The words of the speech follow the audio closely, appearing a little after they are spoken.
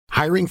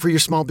Hiring for your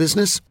small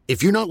business?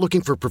 If you're not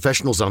looking for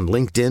professionals on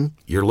LinkedIn,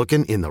 you're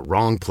looking in the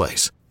wrong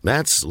place.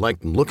 That's like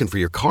looking for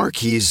your car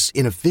keys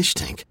in a fish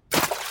tank.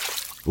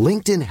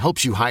 LinkedIn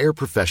helps you hire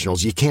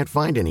professionals you can't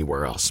find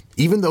anywhere else,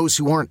 even those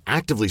who aren't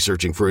actively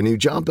searching for a new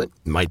job but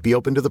might be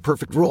open to the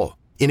perfect role.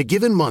 In a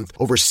given month,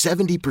 over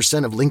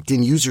 70% of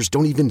LinkedIn users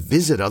don't even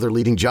visit other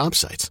leading job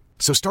sites.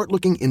 So start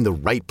looking in the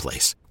right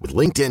place. With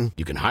LinkedIn,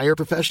 you can hire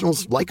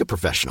professionals like a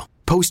professional.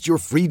 Post your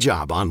free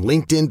job on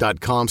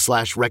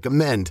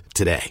linkedin.com/recommend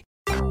today.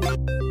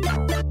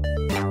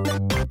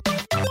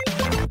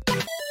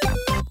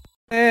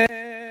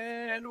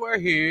 And we're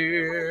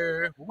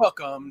here.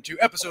 Welcome to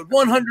episode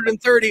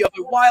 130 of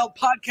The Wild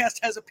Podcast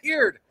Has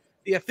Appeared,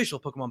 the official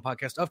Pokemon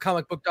podcast of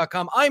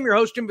comicbook.com. I'm your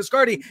host, Jim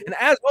Biscardi, and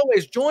as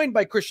always, joined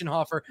by Christian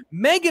Hoffer.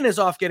 Megan is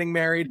off getting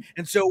married,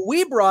 and so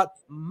we brought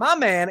my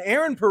man,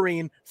 Aaron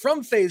Perrine,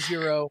 from Phase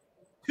Zero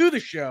to the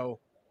show.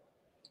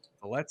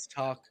 So let's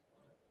talk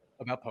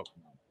about Pokemon.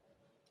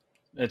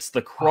 It's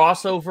the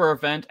crossover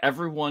event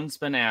everyone's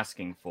been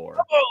asking for.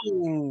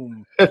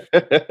 Boom! I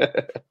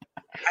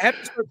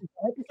have to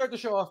start the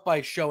show off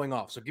by showing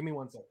off, so give me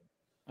 1 second.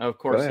 Of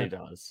course he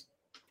does.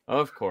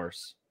 Of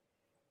course.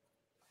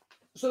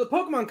 So the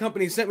Pokemon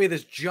Company sent me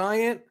this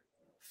giant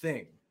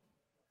thing.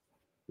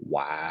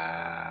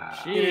 Wow.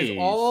 Jeez. It is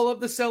all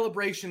of the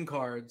celebration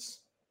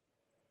cards,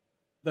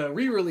 the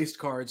re-released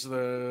cards,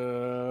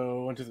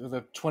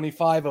 the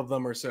 25 of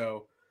them or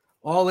so,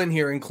 all in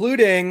here,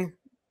 including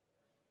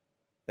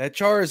that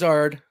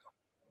Charizard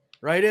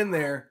right in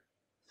there.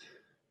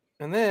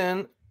 And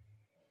then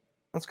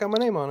it's got my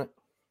name on it.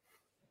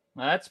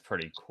 That's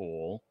pretty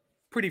cool.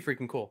 Pretty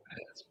freaking cool.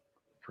 That's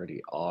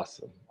pretty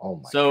awesome. Oh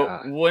my god. So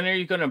when are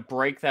you going to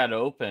break that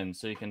open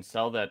so you can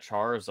sell that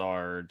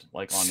Charizard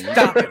like on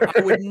Stop eBay? it.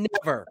 I would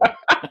never.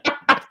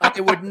 I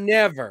would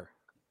never.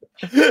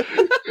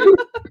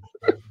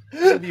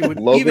 You would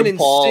even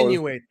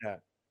insinuate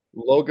that.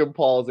 Logan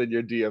Paul's in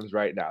your DMs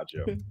right now,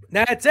 Joe.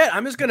 That's it.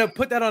 I'm just going to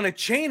put that on a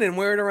chain and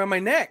wear it around my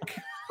neck.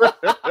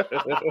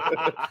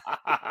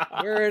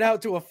 Wear it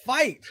out to a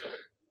fight.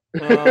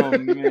 Oh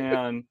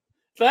man.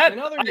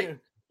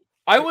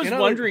 I was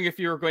wondering if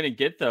you were going to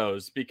get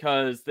those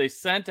because they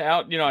sent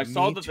out, I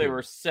saw that they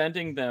were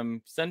sending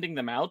them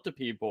out to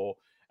people.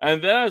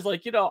 And then I was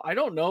like, I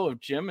don't know if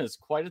Jim is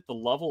quite at the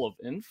level of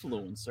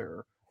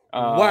influencer.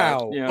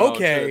 Wow.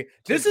 Okay.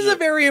 This is a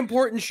very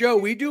important show.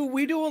 We do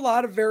a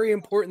lot of very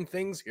important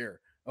things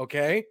here.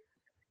 Okay.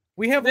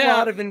 We have a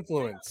lot of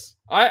influence.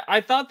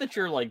 I thought that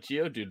your like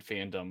Geodude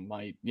fandom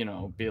might,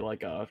 be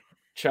like a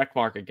check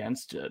mark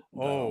against it.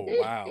 Oh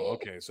wow.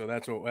 Okay, so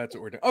that's what we're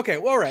doing. Okay,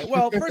 well, all right.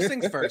 Well, first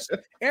things first.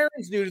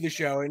 Aaron's new to the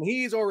show, and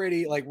he's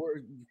already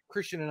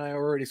Christian and I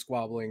are already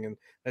squabbling, and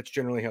that's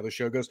generally how the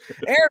show goes.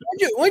 Aaron,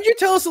 why don't you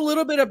tell us a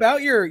little bit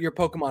about your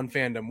Pokemon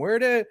fandom? Where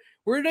did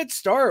it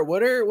start?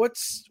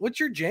 What's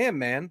your jam,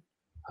 man?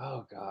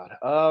 Oh god.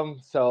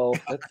 So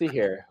let's see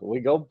here.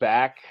 We go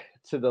back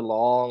to the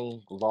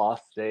long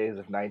lost days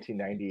of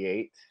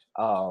 1998.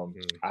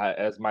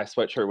 As my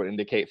sweatshirt would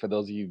indicate, for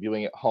those of you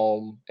viewing at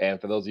home and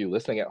for those of you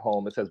listening at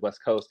home, it says West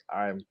Coast.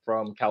 I'm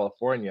from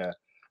California,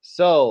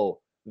 so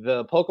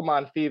the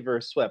Pokemon fever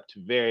swept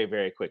very,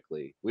 very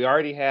quickly. We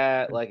already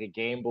had like a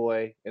Game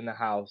Boy in the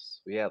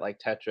house. We had like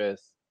Tetris.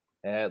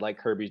 I had like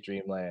Kirby's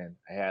Dream Land.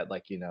 I had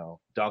like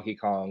Donkey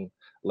Kong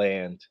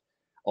Land,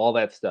 all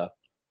that stuff.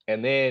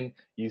 And then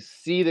you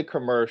see the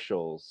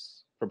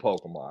commercials for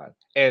Pokemon.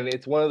 And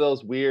it's one of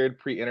those weird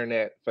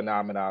pre-internet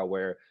phenomena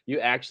where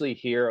you actually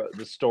hear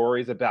the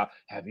stories about,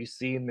 have you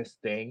seen this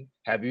thing?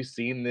 Have you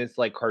seen this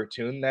like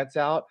cartoon that's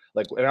out?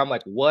 Like, and I'm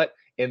like, what?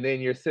 And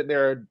then you're sitting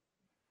there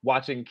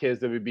watching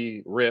Kids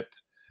WB rip,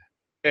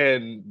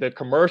 and the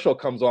commercial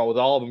comes on with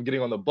all of them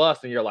getting on the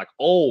bus, and you're like,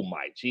 oh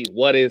my gee,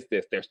 what is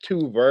this? There's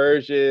 2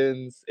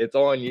 versions. It's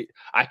on you.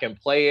 I can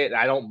play it.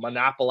 I don't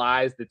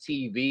monopolize the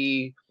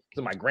TV.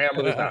 So my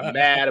grandmother's not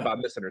mad about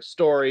missing her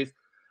stories.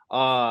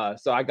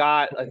 So I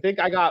got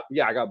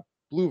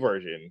blue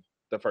version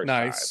the first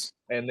time.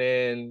 And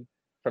then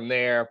from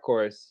there, of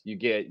course, you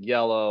get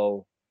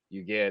yellow,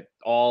 you get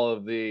all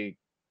of the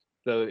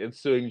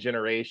ensuing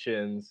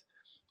generations.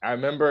 I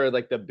remember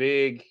like the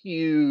big,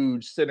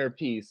 huge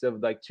centerpiece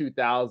of like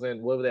 2000,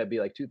 what would that be?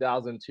 Like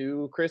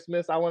 2002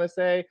 Christmas, I want to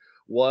say,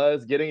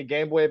 was getting a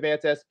Game Boy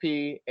Advance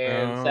SP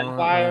and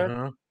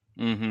Sapphire.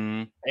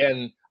 Mm-hmm.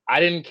 And I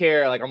didn't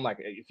care. Like, I'm like,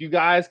 if you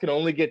guys can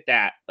only get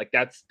that, like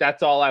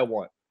that's all I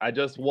want. I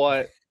just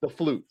want the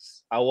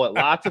flutes. I want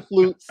lots of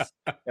flutes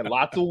and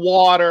lots of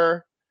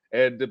water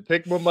and to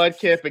pick my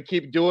Mudkip and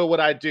keep doing what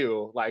I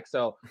do. Like,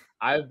 so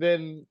I've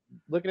been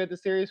looking at the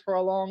series for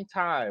a long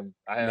time.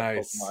 I have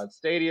Pokemon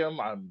Stadium.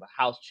 I'm the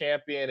house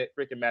champion at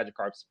freaking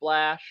Magikarp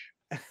Splash.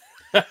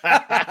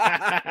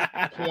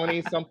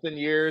 20-something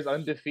years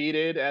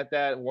undefeated at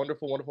that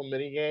wonderful, wonderful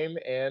mini game.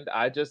 And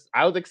I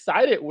was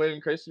excited when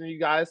Christian, you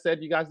guys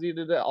said you guys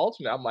needed an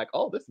alternate. I'm like,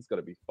 oh, this is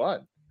going to be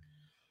fun.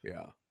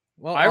 Yeah.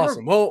 Well,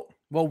 awesome. Well,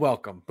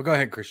 welcome. But go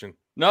ahead, Christian.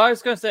 No, I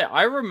was going to say,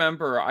 I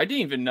remember, I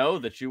didn't even know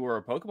that you were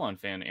a Pokemon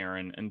fan,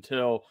 Aaron,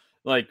 until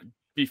like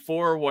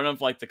before one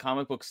of like the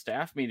comic book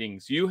staff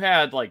meetings, you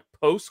had like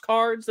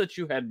postcards that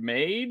you had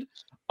made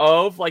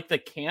of like the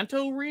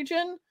Kanto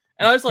region.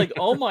 And I was like,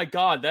 oh my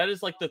God, that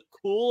is like the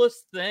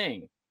coolest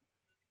thing.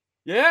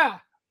 Yeah.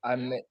 I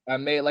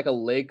made like a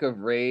Lake of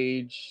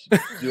Rage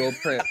dual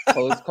print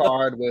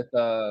postcard with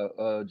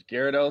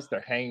Gyarados.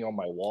 They're hanging on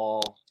my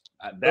wall.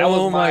 That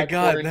was my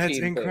God, that's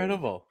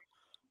incredible.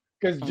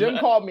 Because Jim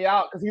called me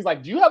out because he's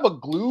like, "Do you have a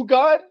glue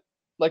gun?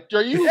 Like,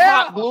 are you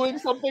hot gluing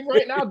something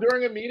right now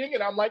during a meeting?"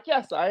 And I'm like,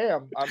 "Yes, I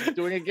am. I'm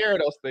doing a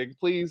Gyarados thing.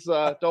 Please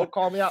don't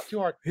call me out too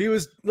hard." He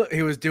was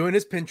doing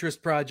his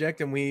Pinterest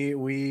project, and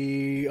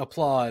we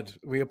applaud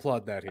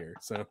that here.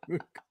 So,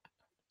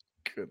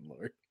 good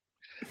Lord.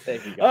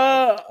 Thank you,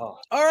 guys. All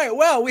right.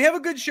 Well, we have a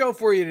good show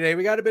for you today.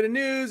 We got a bit of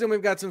news and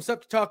we've got some stuff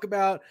to talk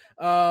about.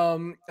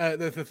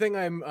 The thing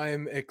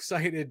I'm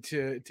excited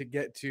to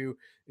get to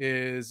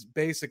is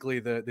basically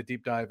the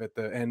deep dive at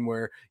the end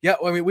where,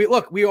 I mean,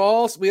 we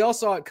all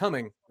saw it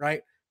coming,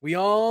 right? We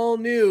all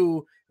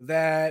knew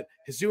that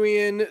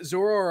Hisuian,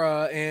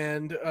 Zorua,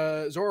 and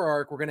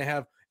Zoroark were going to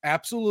have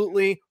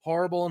absolutely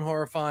horrible and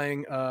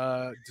horrifying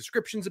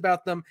descriptions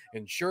about them,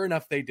 and sure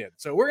enough, they did.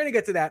 So we're going to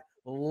get to that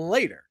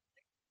later.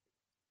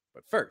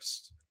 But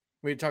first,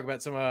 we talk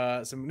about some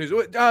news.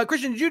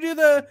 Christian, did you do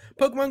the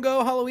Pokemon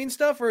Go Halloween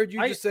stuff, or did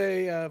you just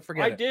say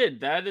forget it? I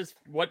did. That is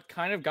what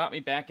kind of got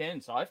me back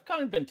in. So I've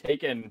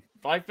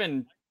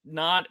been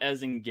not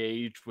as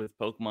engaged with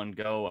Pokemon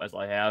Go as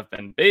I have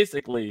been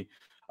basically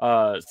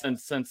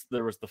since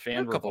there was the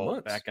fan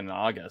revolt back in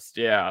August.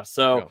 Yeah.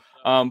 So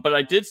but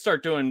I did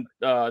start doing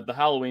the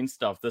Halloween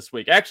stuff this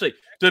week. Actually,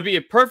 to be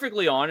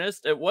perfectly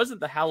honest, it wasn't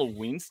the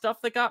Halloween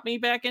stuff that got me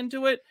back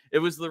into it. It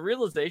was the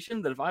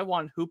realization that if I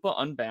want Hoopa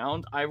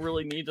Unbound, I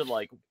really need to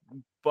like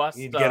bust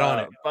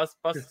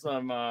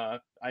some I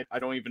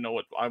don't even know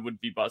what I would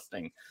be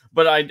busting,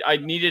 but I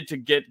needed to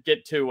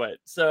get to it.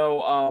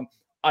 So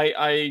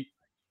I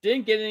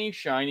didn't get any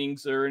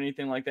shinings or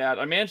anything like that.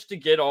 I managed to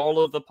get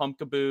all of the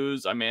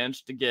pumpkaboos. I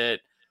managed to get,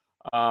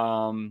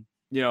 all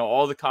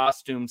the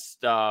costume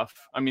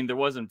stuff. I mean, there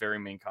wasn't very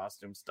many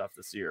costume stuff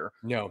this year.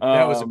 No,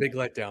 that was a big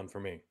letdown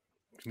for me.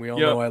 We all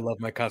know I love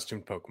my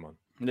costumed Pokemon.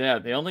 Yeah,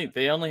 they only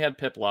had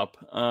Piplup,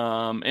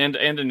 and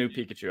a new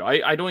Pikachu.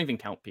 I don't even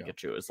count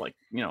Pikachu as like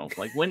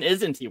when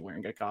isn't he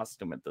wearing a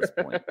costume at this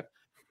point?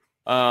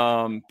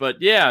 But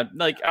yeah,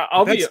 like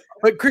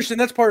but Christian,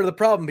 that's part of the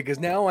problem because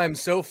now I'm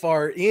so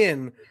far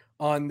in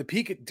on the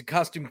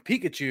costume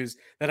Pikachus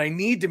that I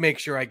need to make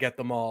sure I get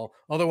them all.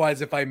 Otherwise,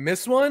 if I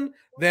miss one,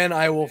 then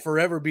I will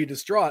forever be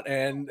distraught,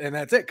 and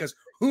that's it. Because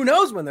who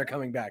knows when they're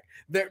coming back?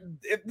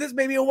 If this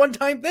may be a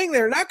one-time thing,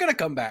 they're not going to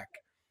come back.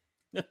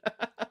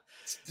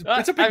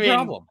 It's a big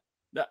problem.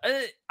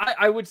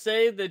 I would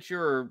say that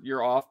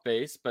you're off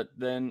base, but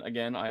then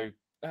again, I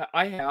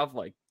have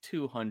like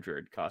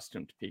 200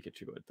 costumed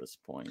Pikachu at this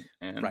point,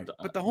 and right.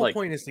 But the whole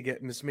point is to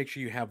make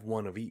sure you have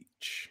one of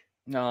each.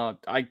 No,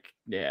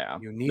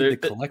 you need the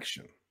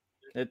collection.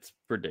 It's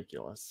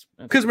ridiculous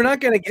because we're not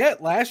going to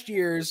get last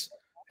year's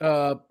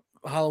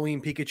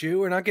Halloween Pikachu.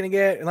 We're not going to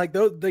get like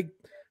those.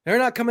 They're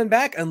not coming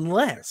back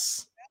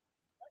unless.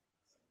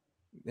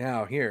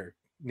 Now here,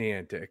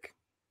 Niantic,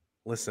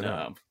 listen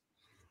up.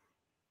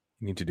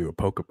 You need to do a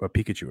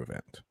Pikachu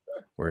event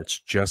where it's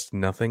just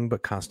nothing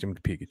but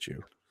costumed Pikachu.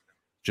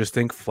 Just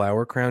think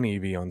Flower Crown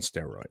Eevee on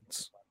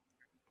steroids.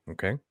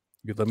 Okay?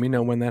 You let me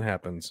know when that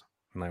happens,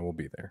 and I will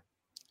be there.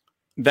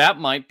 That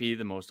might be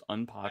the most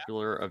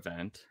unpopular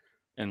event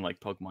in like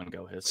Pokemon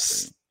Go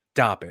history.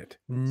 Stop it.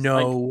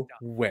 No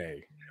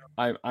way.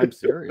 I'm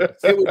serious.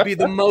 It would be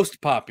the most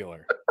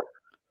popular.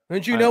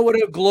 Don't you know what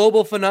a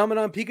global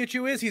phenomenon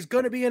Pikachu is? He's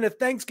going to be in a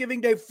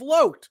Thanksgiving Day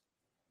float.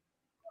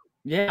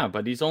 Yeah,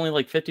 but he's only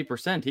like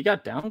 50%. He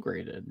got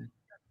downgraded.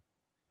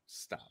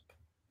 Stop.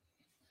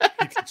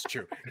 It's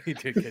true. He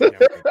did get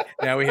downgraded.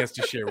 Now he has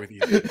to share with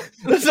you.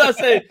 Let's not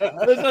say,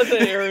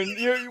 Aaron.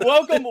 You're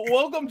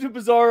welcome to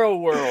Bizarro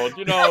World.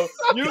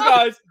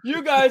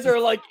 You guys are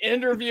like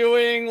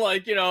interviewing,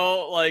 like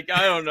I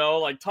don't know,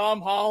 like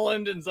Tom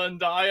Holland and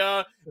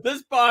Zendaya.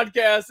 This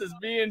podcast is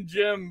me and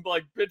Jim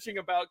like bitching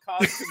about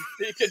costume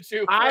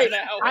Pikachu.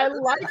 I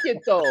like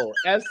it though.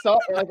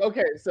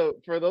 So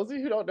for those of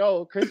you who don't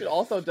know, Christian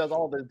also does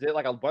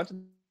like a bunch of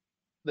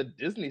the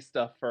Disney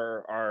stuff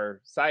for our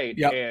site,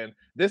 and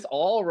this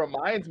all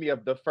reminds me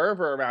of the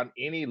fervor around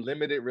any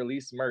limited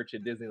release merch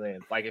at Disneyland.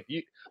 Like if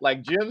you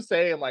like Jim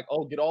saying like,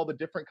 oh, get all the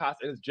different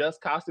costumes,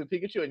 just costume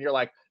Pikachu, and you're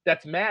like,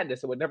 that's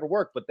madness, it would never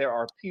work. But there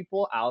are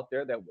people out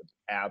there that would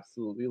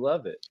absolutely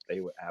love it. They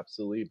would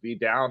absolutely be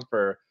down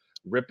for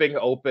ripping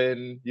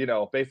open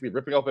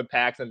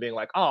packs and being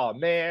like, oh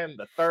man,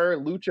 the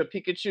third Lucha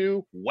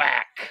Pikachu,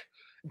 whack.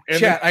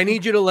 Chat, I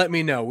need you to let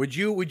me know. Would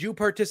you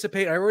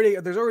participate?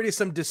 There's already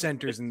some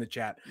dissenters in the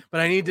chat, but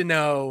I need to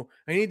know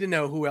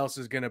who else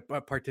is going to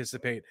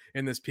participate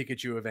in this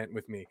Pikachu event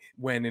with me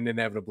when it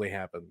inevitably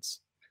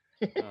happens.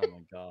 Oh my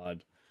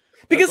god.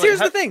 Because here's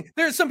the thing.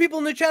 There's some people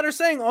in the chat are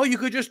saying, "Oh, you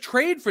could just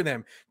trade for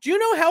them." Do you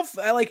know how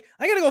I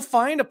got to go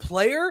find a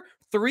player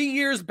 3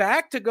 years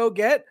back to go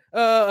get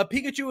a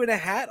Pikachu in a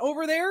hat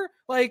over there?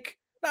 Like,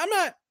 I'm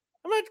not,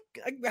 how am I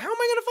going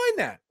to find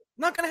that?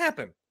 Not going to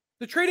happen.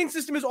 The trading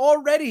system is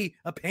already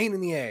a pain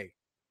in the A.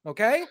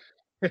 Okay?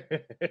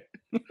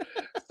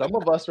 Some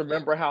of us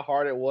remember how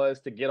hard it was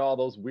to get all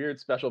those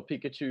weird special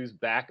Pikachus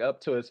back up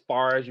to as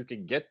far as you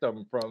could get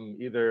them from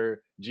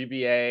either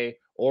GBA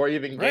or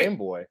even Game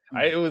Boy.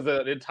 It was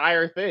an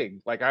entire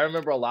thing. Like, I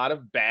remember a lot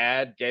of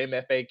bad game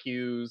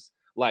FAQs,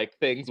 like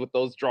things with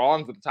those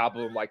drawings at the top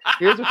of them. Like,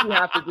 here's what you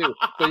have to do.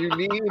 So you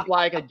need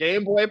like a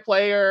Game Boy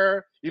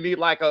player. You need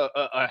like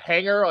a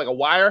hanger, like a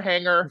wire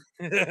hanger.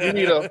 You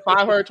need a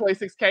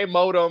 526K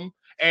modem.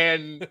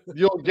 And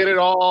you'll get it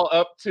all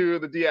up to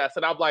the DS.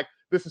 And I'm like,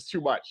 this is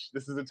too much.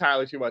 This is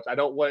entirely too much. I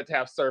don't want it to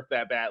have surf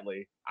that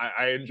badly.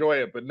 I enjoy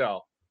it, but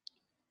no.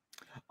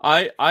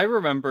 I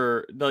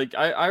remember, like,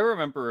 I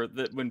remember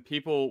that when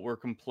people were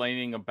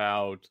complaining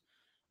about,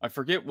 I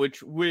forget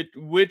which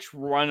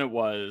run it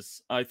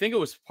was. I think it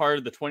was part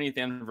of the 20th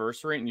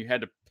anniversary, and you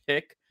had to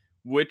pick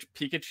which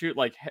Pikachu,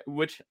 like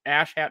which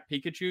Ash Hat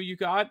Pikachu you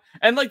got,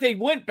 and like they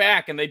went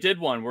back and they did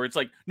one where it's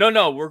like,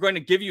 no, we're going to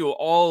give you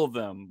all of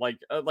them, like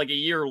a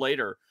year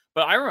later.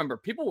 But I remember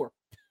people were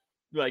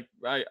like,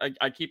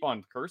 I keep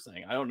on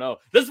cursing. I don't know.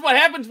 This is what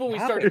happens when we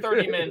start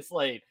 30 minutes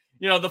late.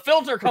 You know, the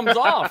filter comes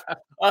off.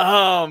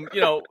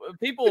 You know,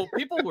 people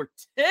were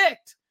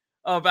ticked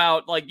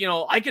about, like, you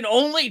know, I can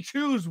only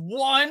choose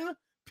one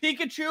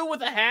Pikachu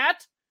with a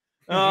hat.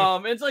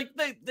 It's like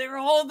they're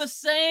all the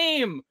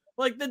same.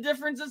 Like, the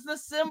difference is the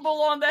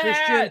symbol on the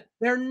hat.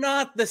 They're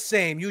not the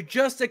same. You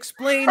just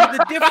explained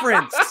the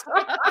difference.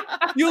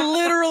 You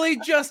literally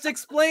just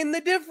explained the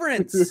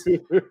difference.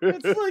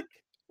 It's like,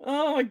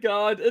 oh my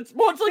god. It's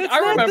like, it's I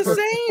remember not the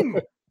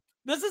same.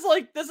 This is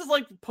like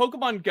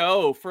Pokemon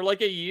Go for like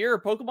a year.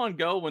 Pokemon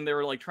Go, when they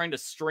were like trying to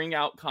string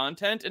out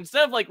content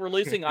instead of like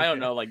releasing, I don't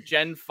know, like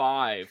Gen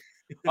 5.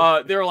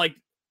 They're like,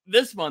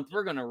 this month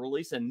we're gonna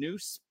release a new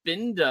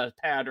Spinda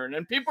pattern,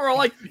 and people are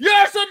like,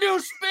 yes, a new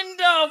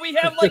Spinda. We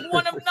have like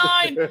 1 of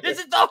 9. Is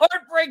it the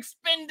Heartbreak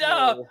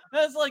Spinda? And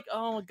it's like,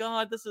 oh my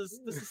god, this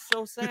is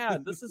so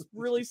sad. This is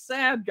really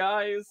sad,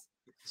 guys.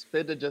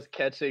 Spinda just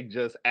catching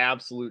just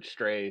absolute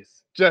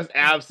strays. Just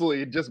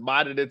absolutely just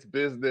minding its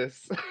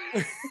business.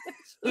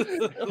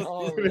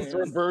 This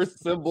reverse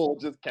symbol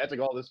just catching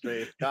all the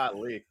strays.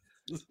 Golly.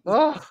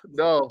 Oh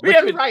no! But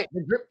you're right.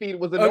 The drip feed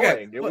was annoying.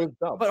 Okay, it was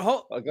dumb.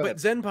 But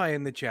Zenpai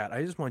in the chat,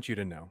 I just want you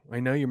to know. I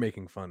know you're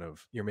making fun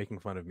of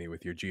me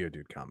with your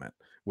Geodude comment.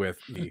 With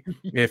the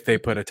if they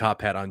put a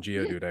top hat on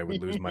Geodude, I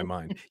would lose my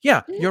mind.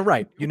 Yeah, you're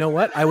right. You know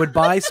what? I would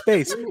buy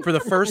space for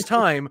the first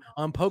time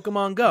on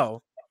Pokemon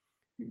Go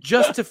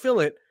just to fill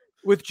it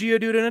with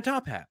Geodude and a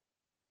top hat.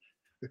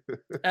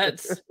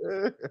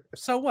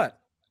 So what?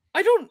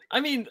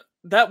 I mean,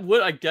 that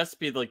would, I guess,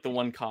 be like the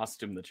one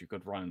costume that you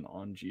could run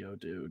on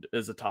Geodude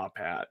is a top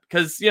hat,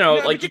 because you know,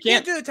 like, you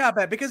can't do the top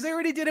hat because they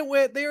already did it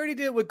with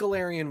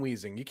Galarian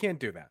Weezing. You can't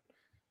do that.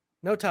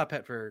 No top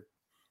hat.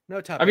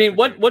 I mean,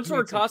 what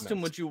sort of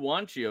costume would you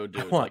want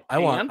Geodude? I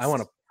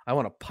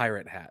want a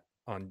pirate hat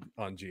on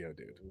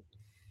Geodude.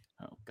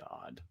 Oh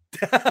God.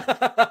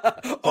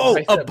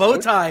 A bow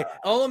tie.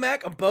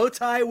 Olamac, a bow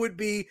tie would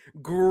be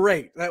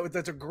great.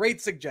 That's a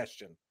great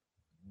suggestion.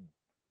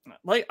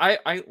 Like,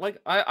 I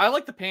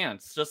like the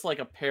pants, just like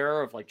a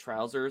pair of like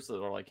trousers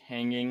that are like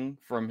hanging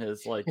from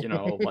his, like, you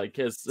know, like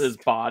his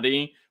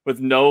body with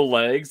no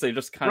legs. They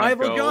just kind of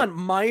go. Gun,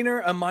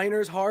 a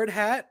miner's hard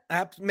hat.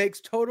 That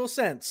makes total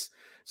sense.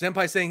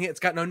 Zenpai saying it's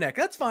got no neck.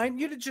 That's fine.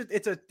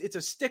 It's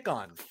a stick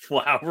on.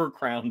 Flower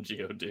crown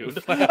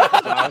Geodude. Flower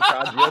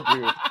crown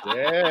Geodude.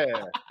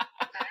 Yeah.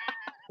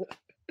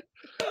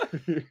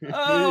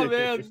 Oh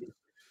man.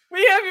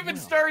 We haven't even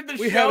started the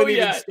show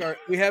yet.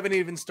 We haven't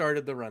even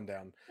started the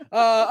rundown.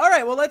 All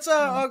right, well, let's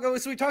go.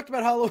 So we talked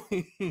about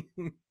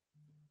Halloween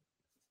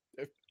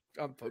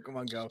on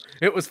Pokemon Go.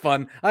 It was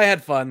fun. I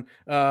had fun.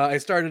 I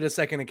started a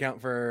second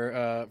account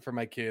for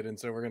my kid, and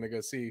so we're gonna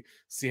go see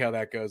how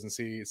that goes and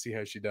see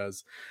how she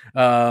does.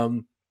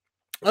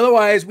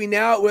 Otherwise,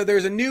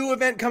 there's a new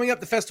event coming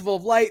up, the Festival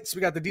of Lights. We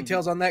got the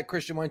details on that.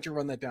 Christian, why don't you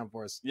run that down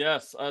for us?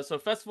 Yes. So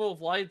Festival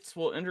of Lights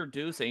will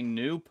introduce a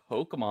new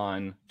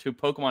Pokemon to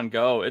Pokemon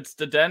Go. It's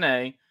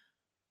Dedenne.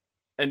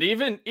 And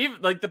even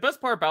like the best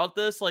part about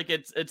this, like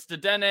it's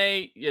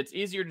Dedenne. It's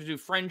easier to do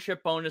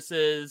friendship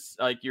bonuses.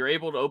 Like, you're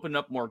able to open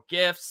up more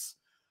gifts.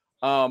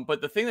 But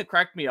the thing that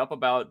cracked me up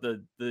about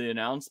the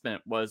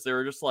announcement was they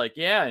were just like,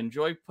 yeah,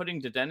 enjoy putting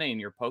Dedenne in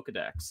your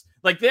Pokedex.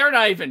 Like, they're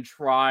not even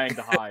trying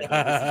to hide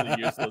that this is a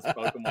useless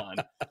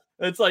Pokemon.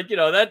 It's like, you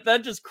know,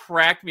 that just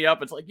cracked me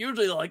up. It's like,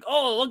 usually they're like,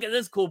 oh, look at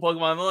this cool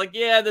Pokemon. They're like,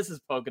 yeah, this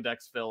is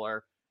Pokedex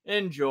filler.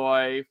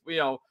 Enjoy. You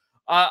know,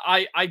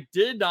 I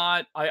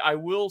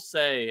will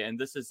say, and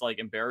this is like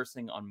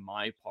embarrassing on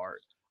my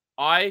part,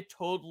 I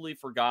totally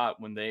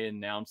forgot when they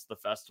announced the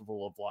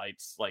Festival of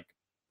Lights, like,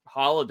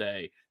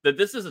 holiday, that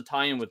this is a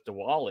tie-in with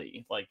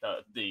Diwali, like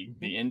the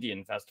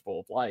Indian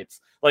Festival of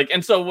Lights. Like,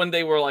 and so when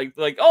they were like,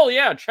 oh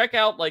yeah, check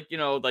out, like, you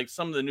know, like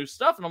some of the new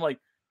stuff, and I'm like,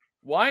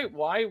 why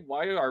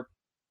are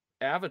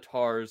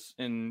avatars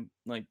in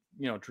like,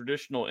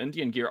 traditional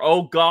Indian gear.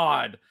 Oh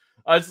God.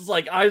 I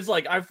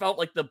felt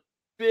like the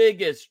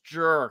biggest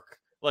jerk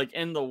like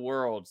in the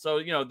world.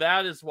 So,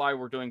 that is why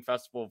we're doing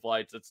Festival of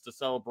Lights. It's to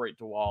celebrate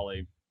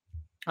Diwali,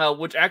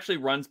 which actually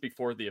runs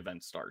before the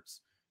event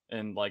starts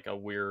in like a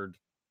weird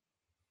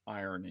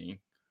irony.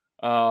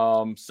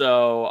 Sounds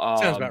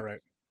about right.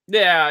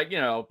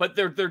 Yeah, but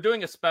they're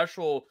doing a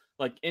special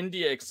like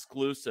India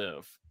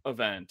exclusive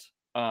event.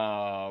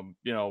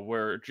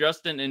 Where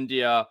just in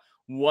India,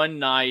 one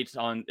night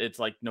it's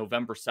like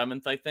November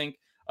 7th, I think.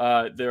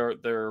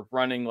 They're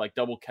running like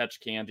double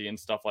catch candy and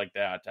stuff like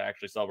that to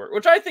actually celebrate,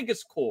 which I think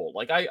is cool.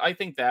 Like I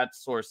think that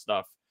sort of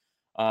stuff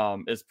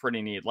is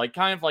pretty neat. Like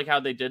kind of like how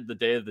they did the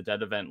Day of the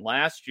Dead event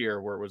last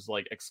year, where it was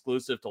like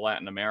exclusive to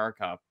Latin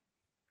America.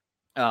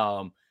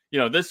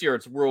 This year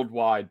it's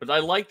worldwide, but I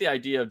like the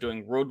idea of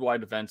doing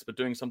worldwide events, but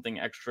doing something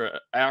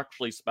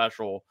actually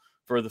special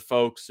for the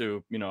folks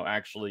who,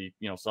 actually,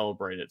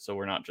 celebrate it. So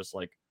we're not just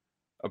like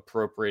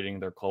appropriating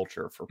their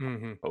culture for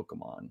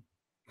Pokemon.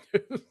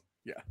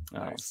 Yeah.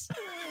 Nice.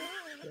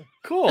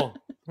 Cool.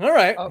 All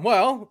right.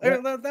 Well,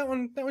 that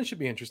one should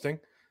be interesting.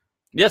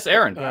 Yes,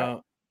 Aaron.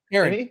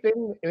 Aaron.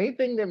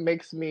 Anything that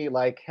makes me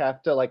like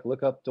have to like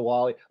look up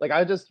Diwali. Like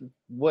I just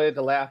wanted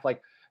to laugh. Like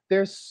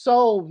there's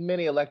so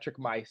many electric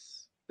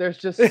mice. There's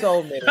just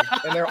so many,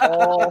 and they're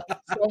all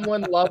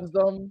someone loves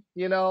them.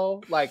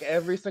 Like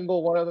every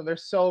single one of them.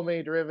 There's so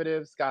many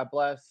derivatives. God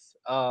bless.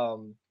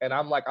 And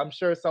I'm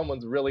sure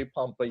someone's really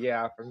pumped. But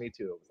yeah, for me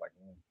too, it was like,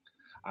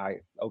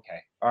 okay,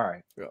 all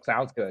right,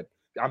 sounds good.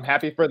 I'm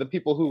happy for the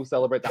people who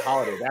celebrate the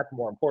holiday. That's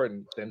more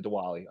important than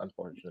Diwali,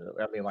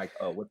 unfortunately. I mean, like,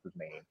 oh, what's his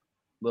name?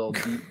 Little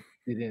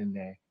Didn't.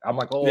 I'm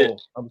like, oh,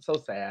 I'm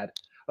so sad.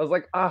 I was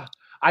like,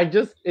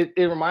 it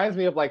reminds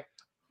me of like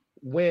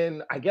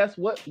when I guess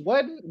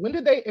when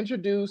did they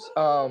introduce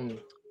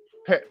Pachirisu?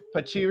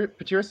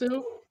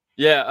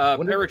 Yeah,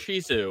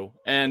 Parichisu,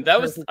 and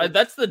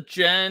that's the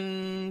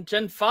Gen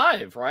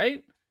 5,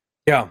 right?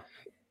 Yeah.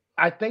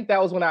 I think that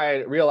was when I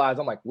realized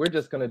I'm like, we're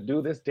just gonna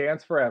do this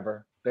dance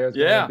forever. There's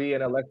gonna be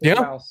an electric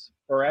mouse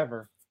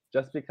forever,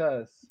 just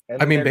because.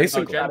 And I mean,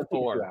 basically, Gen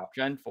 4.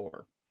 Gen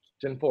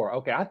 4.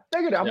 Okay, I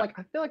figured it. I'm like,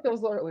 I feel like that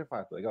was the earlier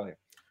 5. Go ahead.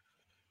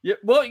 Yeah,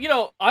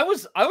 well, I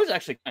was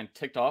actually kind of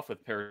ticked off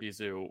with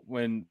Parichisu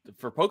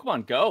for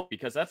Pokemon Go,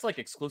 because that's like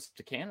exclusive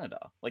to Canada.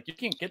 Like you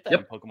can't get that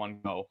in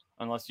Pokemon Go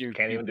unless you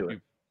can't even do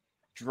it.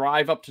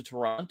 Drive up to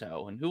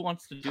Toronto, and who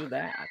wants to do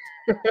that?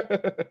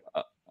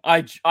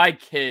 I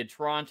kid.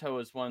 Toronto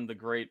is one of the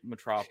great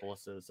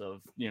metropolises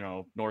of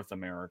North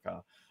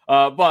America.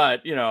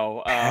 But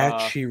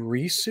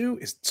Pachirisu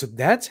is so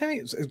that's how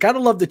gotta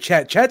love the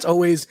chat. Chat's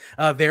always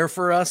there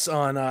for us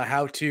on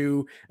how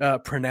to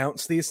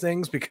pronounce these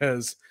things,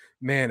 because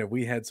man, have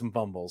we had some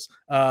fumbles.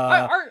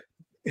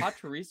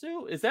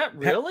 Pachirisu? Is that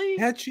really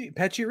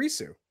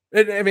Pachirisu?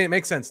 I mean, it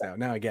makes sense now.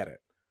 Now I get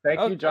it. Thank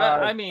you,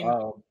 John. I mean.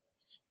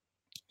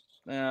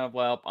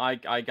 Well,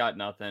 I got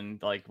nothing.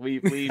 Like we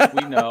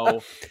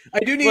know. I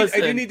do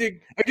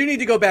need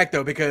to go back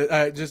though,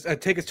 because just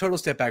take a total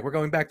step back. We're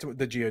going back to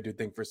the Geodude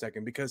thing for a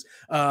second, because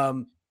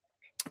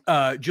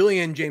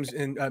Julian James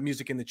in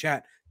music in the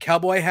chat,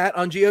 cowboy hat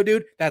on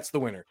Geodude, that's the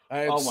winner.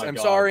 I'm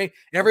sorry,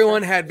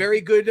 everyone had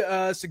very good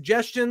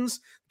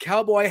suggestions.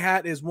 Cowboy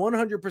hat is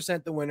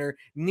 100% the winner.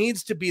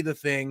 Needs to be the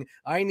thing.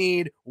 I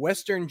need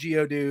Western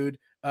Geodude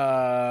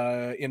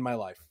in my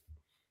life.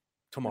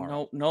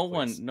 Tomorrow. No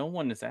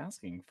one is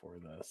asking for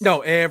this. No,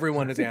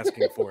 everyone is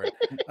asking for it.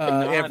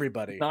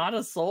 Everybody. Not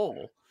a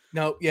soul.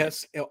 No,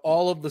 yes,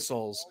 all of the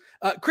souls.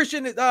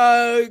 Christian, is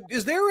there a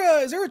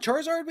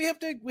Charizard we have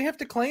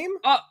to claim?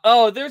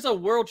 There's a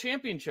World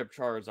Championship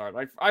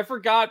Charizard. I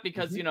forgot,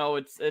 because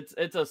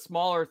it's a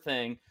smaller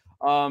thing.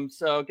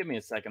 So give me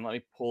a second. Let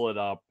me pull it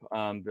up.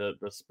 The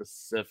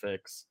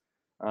specifics.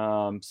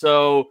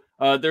 So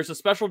there's a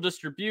special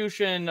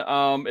distribution.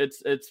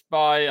 It's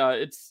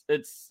by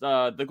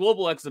the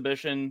global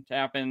exhibition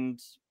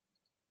happened.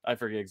 I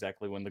forget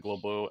exactly when the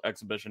global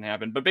exhibition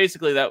happened, but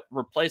basically that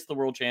replaced the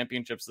World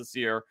Championships this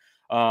year,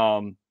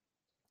 because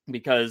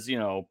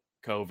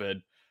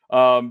COVID.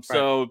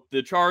 So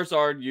the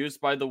Charizard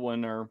used by the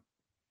winner,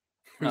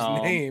 whose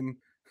name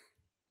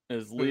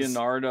is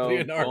Leonardo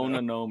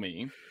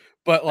Bononomi,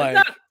 but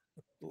like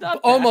not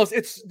almost,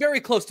 it's very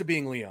close to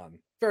being Leon.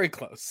 Very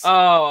close.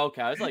 Oh,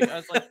 okay. I was like,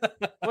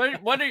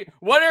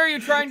 what are you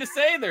trying to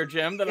say there,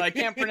 Jim? That I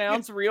can't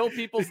pronounce real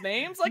people's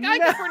names? Like I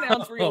can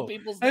pronounce real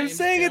people's names. I'm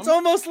saying, Jim. It's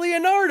almost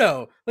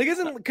Leonardo. Like,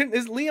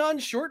 is Leon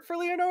short for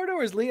Leonardo,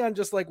 or is Leon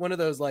just like one of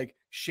those like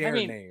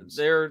names?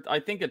 I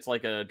think it's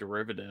like a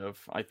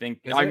derivative. I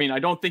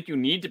don't think you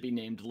need to be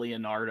named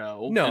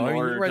Leonardo.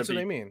 No, that's what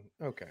I mean.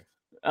 Okay.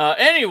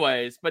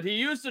 Anyways, but he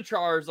used a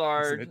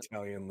Charizard. He's an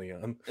Italian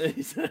Leon.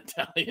 He's an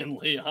Italian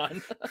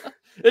Leon.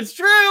 It's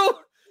true.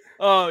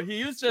 He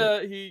used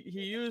a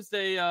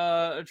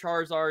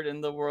Charizard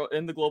in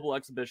the global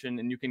exhibition,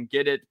 and you can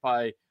get it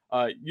by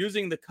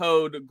using the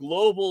code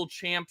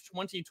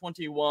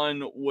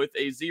GlobalChamp2021 with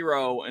a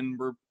 0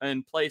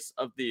 in place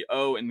of the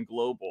O in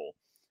global.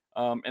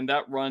 and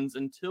that runs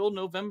until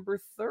November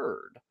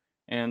 3rd.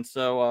 And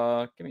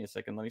so, give me a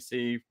second. Let me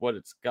see what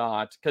it's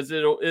got, because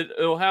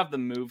it'll have the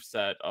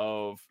moveset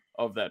of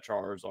that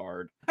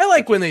Charizard. I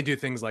like when they do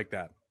things like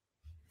that.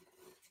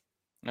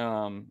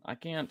 I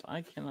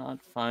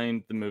cannot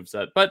find the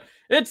moveset, but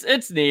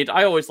it's neat.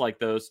 I always like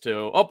those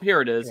two. Oh,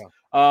 here it is.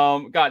 Yeah.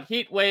 Got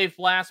Heat Wave,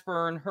 Blast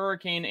Burn,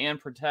 Hurricane, and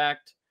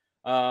Protect.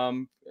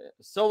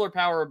 Solar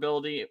power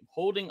ability,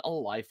 holding a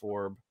life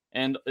orb,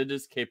 and it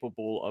is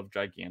capable of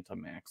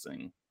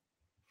Gigantamaxing.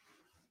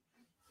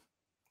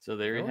 So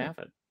there you have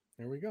it.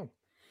 There we go.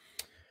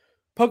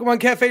 Pokemon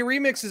Cafe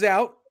Remix is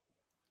out.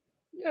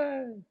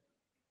 Yay!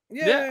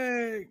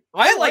 Yay!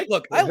 I like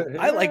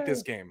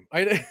this game.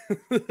 I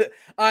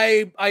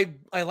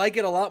like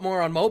it a lot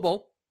more on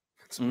mobile.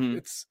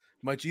 It's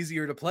much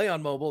easier to play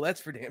on mobile. That's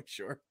for damn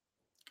sure.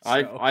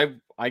 So.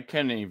 I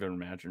can't even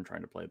imagine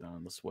trying to play that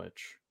on the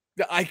Switch.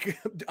 I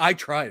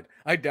tried.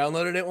 I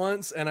downloaded it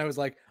once and I was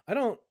like, I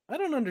don't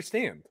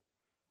understand.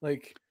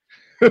 Like,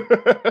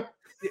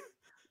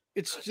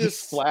 it's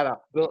just flat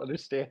out don't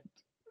understand.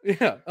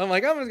 Yeah, I'm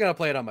like, I'm just gonna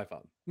play it on my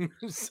phone.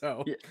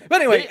 So,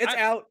 but anyway, it's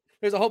out.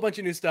 There's a whole bunch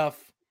of new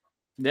stuff.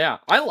 Yeah,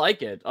 I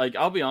like it. Like,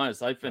 I'll be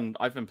honest, I've been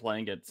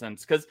playing it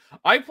since, because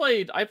I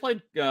played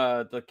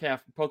the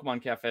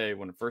Pokemon Cafe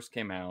when it first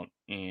came out,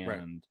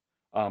 and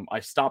I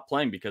stopped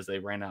playing because they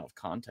ran out of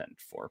content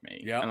for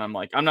me. Yeah, and I'm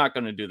like, I'm not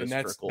going to do this.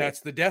 And that's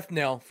the death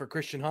knell for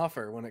Christian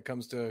Hoffer when it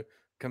comes to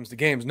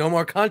games. No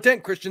more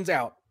content. Christian's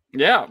out.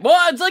 Yeah, well,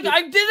 it's like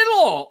I did it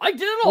all.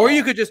 Or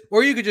you could just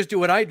do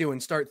what I do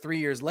and start 3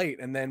 years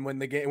late, and then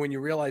when you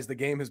realize the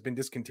game has been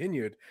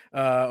discontinued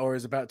or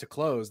is about to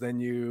close, then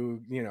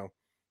you know,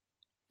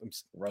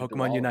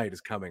 Pokemon Unite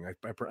is coming.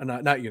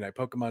 Not Unite.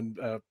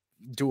 Pokemon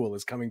Duel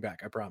is coming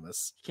back. I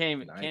promise.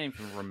 Can't even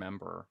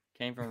remember.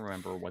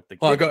 What the.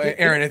 Well, go,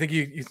 Aaron. I think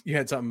you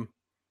had something.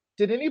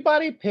 Did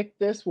anybody pick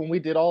this when we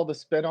did all the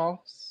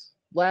spinoffs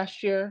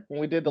last year? When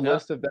we did the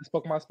list of best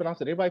Pokemon spinoffs,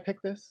 did anybody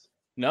pick this?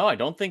 No, I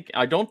don't think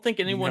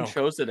anyone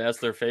chose it as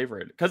their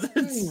favorite, because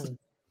it's.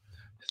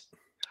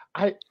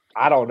 I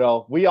don't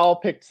know. We all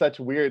picked such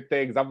weird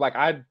things. I'm like,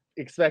 I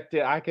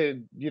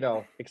could,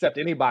 accept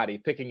anybody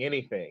picking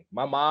anything.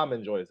 My mom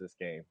enjoys this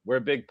game. We're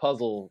a big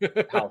puzzle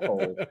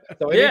household.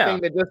 So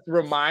anything that just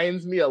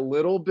reminds me a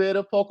little bit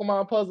of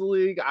Pokemon Puzzle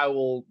League, I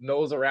will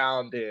nose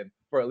around in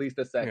for at least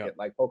a second,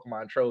 like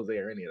Pokemon Troze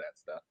or any of that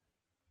stuff.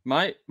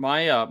 My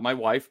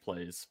wife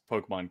plays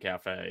Pokemon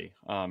Cafe.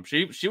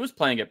 She was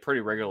playing it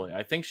pretty regularly.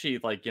 I think she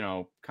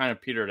kind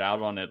of petered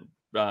out on it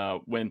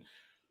when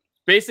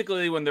they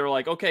were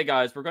like, okay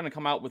guys, we're going to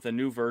come out with a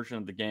new version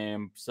of the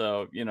game,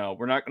 so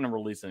we're not going to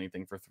release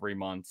anything for 3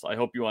 months. I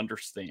hope you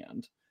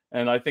understand.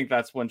 And I think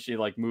that's when she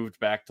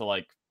moved back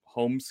to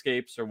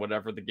Homescapes or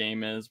whatever the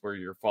game is, where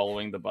you're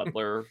following the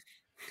butler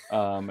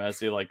as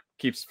he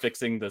keeps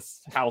fixing this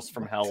house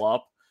from hell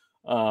up.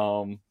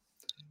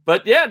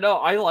 But yeah, no,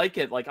 I like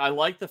it. I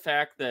like the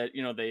fact that,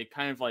 they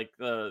kind of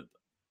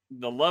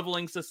the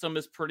leveling system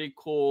is pretty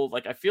cool.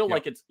 I feel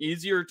like it's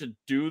easier to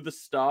do the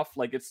stuff.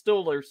 There's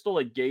still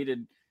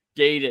gated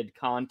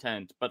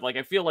content, but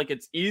I feel like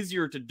it's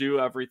easier to do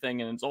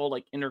everything, and it's all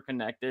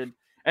interconnected.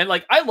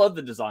 And I love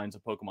the designs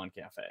of Pokemon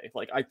Cafe.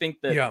 I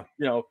think that,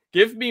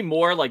 give me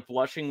more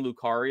Blushing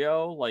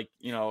Lucario.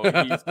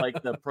 He's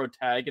the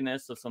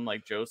protagonist of some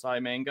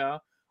Josei manga.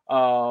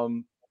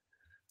 I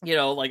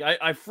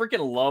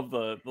freaking love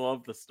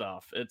the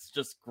stuff. It's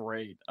just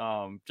great.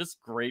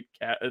 Just great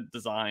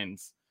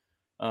designs.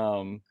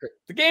 The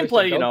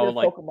gameplay,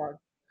 Pokemon,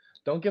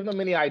 don't give them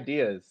any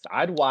ideas.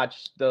 I'd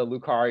watch the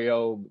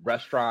Lucario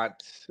restaurant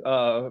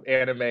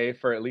anime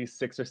for at least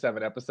 6 or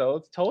 7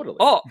 episodes. Totally.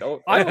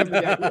 Oh, I was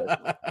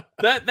I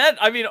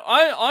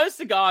honest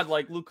to God,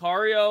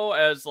 Lucario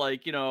as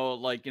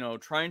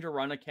trying to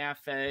run a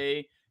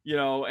cafe,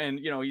 and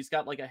he's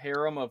got a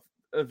harem of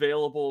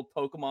available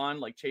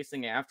Pokemon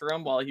chasing after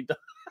him while he does.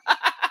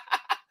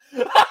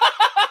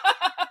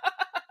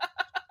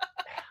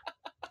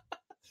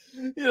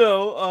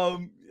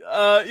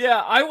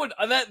 I would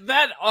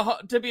that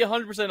to be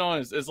 100%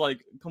 honest is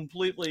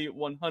completely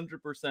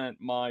 100%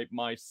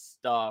 my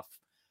stuff.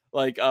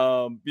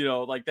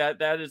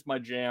 That is my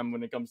jam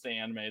when it comes to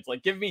anime. It's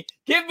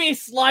give me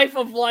slice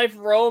of life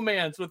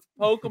romance with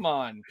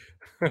Pokemon.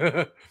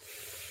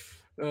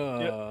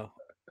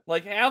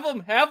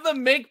 Have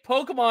them make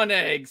Pokemon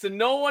eggs, and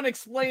no one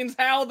explains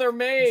how they're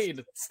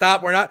made.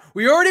 Stop.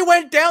 We already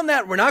went down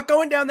that. We're not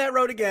going down that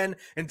road again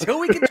until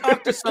we can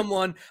talk to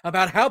someone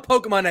about how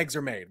Pokemon eggs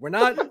are made. We're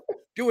not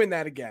doing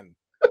that again.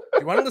 If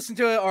you want to listen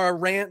to our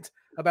rant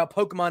about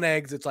Pokemon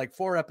eggs, it's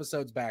 4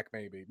 episodes back,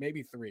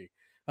 maybe 3.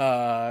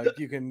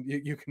 You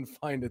can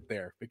find it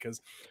there,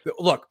 because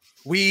look,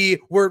 we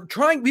were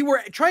trying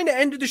to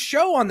end the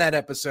show on that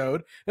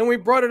episode, and we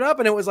brought it up,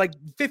 and it was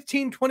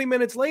 15-20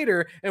 minutes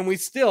later, and we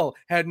still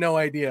had no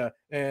idea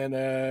and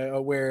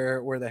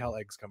where the hell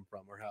eggs come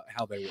from or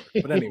how they work.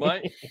 But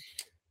anyway,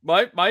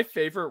 my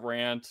favorite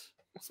rant,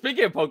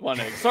 speaking of Pokemon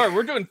eggs, sorry,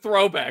 we're doing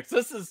throwbacks.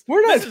 This is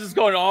just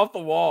going off the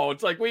wall.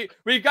 It's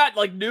we got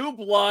new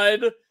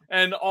blood,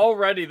 And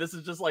already this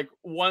is just like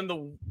one of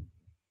the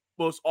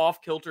most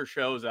off-kilter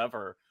shows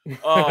ever. Do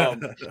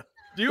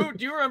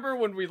you remember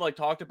when we like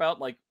talked about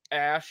like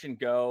Ash and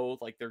Go,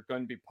 like they're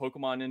going to be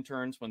Pokemon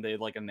interns when they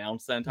like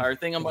announced the entire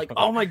thing? I'm like,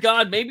 oh my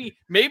god, maybe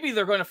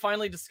they're going to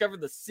finally discover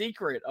the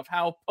secret of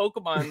how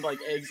Pokemon like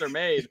eggs are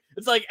made.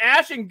 It's like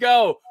Ash and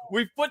Go,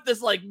 we've put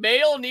this like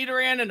male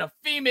Nidoran and a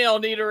female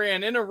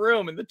Nidoran in a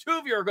room, and the two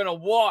of you are going to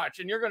watch,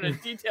 and you're going to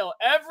detail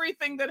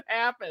everything that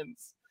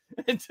happens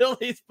until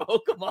these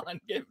Pokemon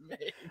get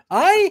made.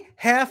 I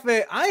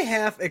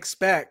half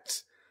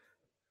expect.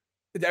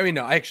 I mean,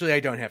 no, actually, I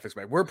don't half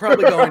expect. We're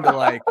probably going to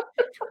like,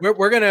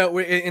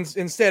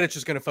 instead, it's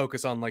just going to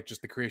focus on like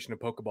just the creation of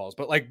Pokeballs.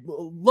 But like,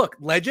 look,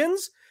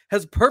 Legends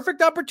has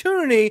perfect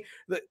opportunity.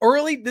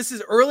 This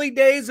is early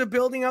days of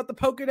building out the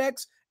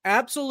Pokedex.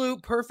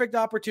 Absolute perfect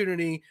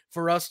opportunity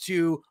for us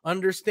to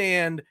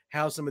understand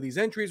how some of these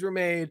entries were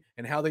made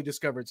and how they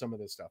discovered some of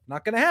this stuff.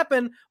 Not going to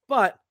happen,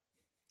 but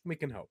we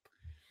can hope.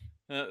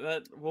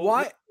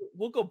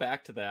 We'll go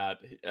back to that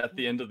at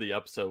the end of the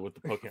episode with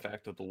the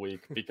Pokefact of the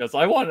week, because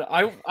I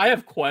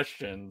have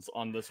questions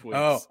on this week.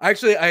 Oh,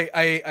 actually,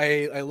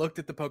 I looked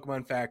at the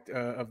Pokemon fact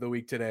of the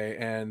week today,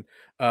 and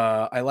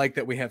I like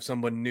that we have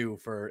someone new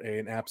for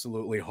an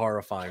absolutely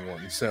horrifying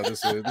one. So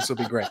this will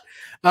be great.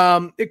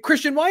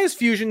 Christian, why is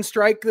Fusion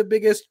Strike the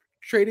biggest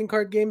trading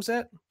card game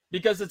set?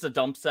 Because it's a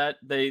dump set.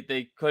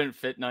 They couldn't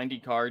fit 90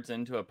 cards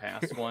into a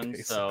past one,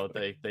 so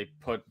they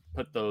put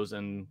those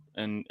in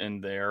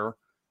there.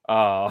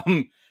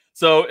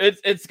 So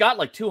it's got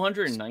like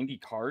 290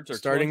 cards, or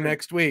starting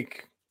next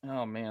week.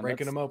 Oh man,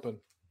 breaking them open.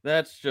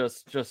 That's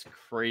just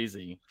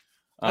crazy.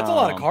 That's a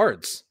lot of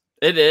cards.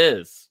 It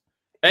is.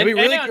 I'd be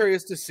really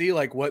curious to see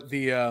like what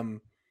the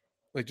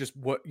like just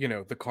what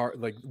the card,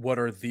 like what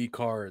are the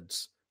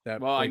cards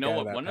that. Well, I know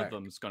what one of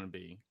them is going to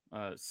be.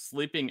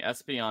 Sleeping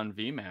Espeon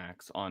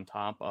VMAX on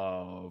top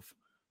of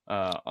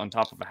a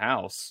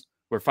house.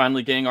 We're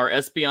finally getting our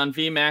Espeon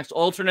VMAX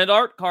alternate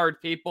art card,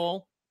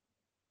 people.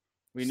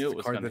 We knew it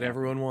was the card that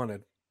everyone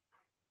wanted.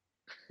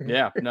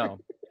 Yeah, no,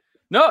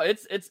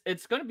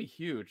 it's going to be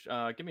huge.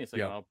 Give me a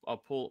second. Yeah. I'll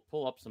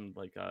pull up some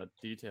like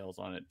details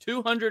on it.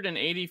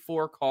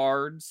 284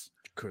 cards.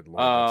 Good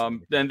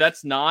Lord. Then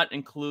that's not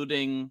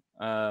including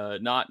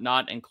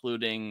not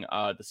including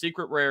the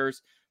secret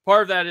rares.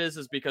 Part of that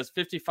is because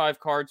 55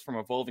 cards from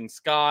Evolving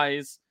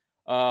Skies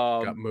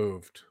got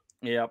moved.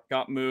 Yep,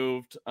 got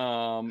moved.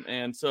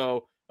 And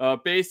so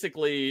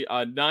basically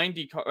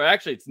 90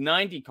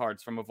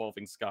 cards from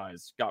Evolving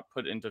Skies got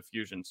put into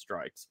Fusion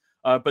Strikes.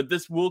 But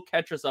this will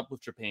catch us up with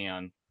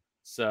Japan.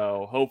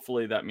 So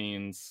hopefully that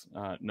means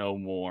no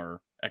more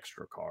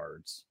extra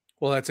cards.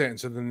 Well, that's it. And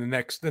so then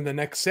the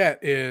next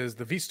set is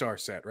the V-Star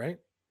set, right?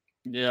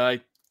 Yeah.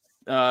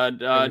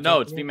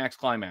 No, it's VMAX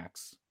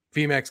Climax.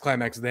 VMAX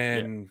Climax,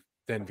 then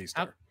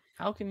V-Star.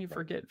 How can you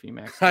forget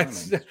VMAX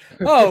Climax?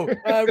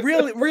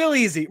 real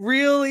easy.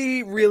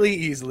 Really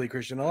easily,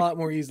 Christian. A lot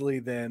more easily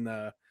than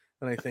I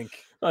think.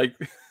 Like,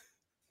 good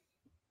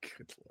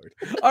Lord.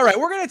 All right,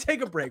 we're going to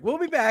take a break. We'll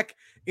be back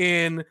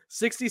in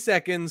 60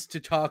 seconds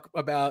to talk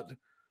about,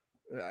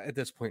 at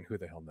this point, who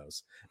the hell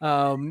knows?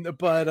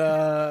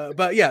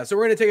 But yeah, so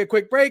we're going to take a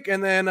quick break,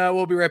 and then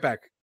we'll be right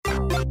back.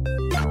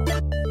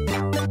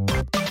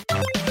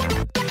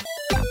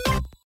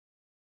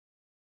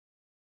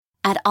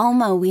 At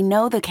Alma, we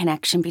know the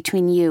connection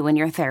between you and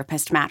your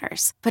therapist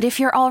matters. But if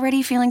you're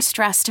already feeling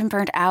stressed and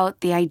burnt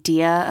out, the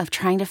idea of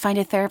trying to find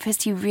a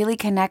therapist you really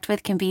connect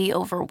with can be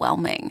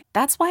overwhelming.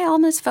 That's why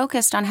Alma's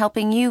focused on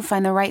helping you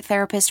find the right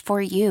therapist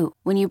for you.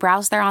 When you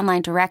browse their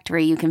online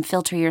directory, you can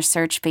filter your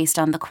search based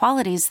on the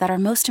qualities that are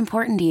most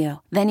important to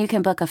you. Then you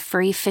can book a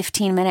free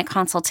 15-minute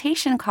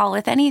consultation call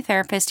with any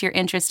therapist you're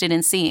interested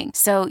in seeing,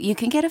 so you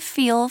can get a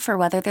feel for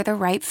whether they're the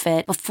right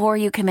fit before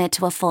you commit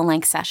to a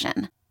full-length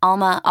session.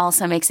 Alma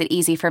also makes it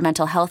easy for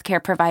mental health care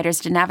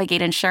providers to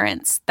navigate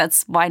insurance.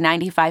 That's why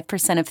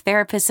 95% of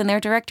therapists in their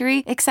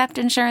directory accept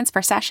insurance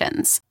for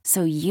sessions,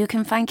 so you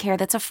can find care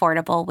that's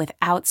affordable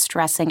without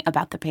stressing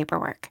about the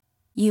paperwork.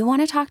 You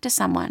want to talk to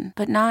someone,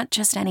 but not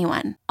just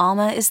anyone.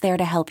 Alma is there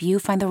to help you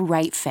find the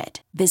right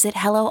fit. Visit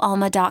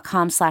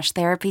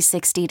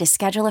helloalma.com/therapy60 to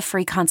schedule a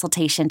free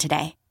consultation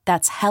today.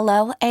 That's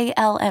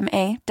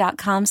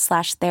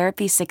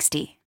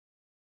helloalma.com/therapy60.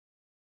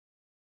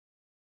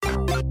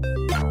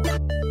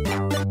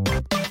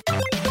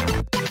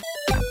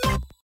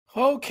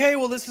 Okay,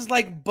 well, this is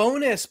like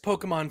bonus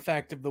Pokemon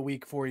fact of the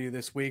week for you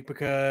this week,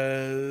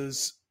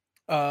 because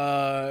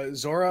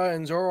Zorua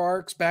and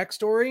Zoroark's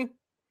backstory.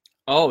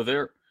 Oh,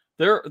 they're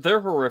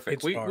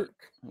horrific.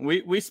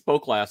 We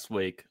spoke last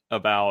week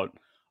about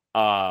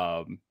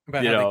how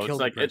they killed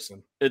the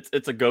person.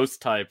 It's a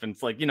ghost type, and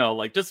it's like,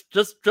 like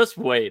just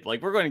wait,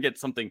 like we're going to get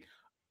something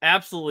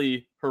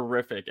absolutely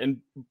horrific,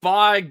 and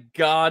by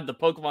God, the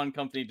Pokemon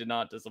Company did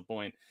not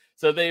disappoint.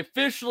 So they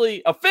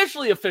officially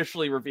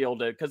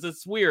revealed it, because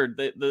it's weird.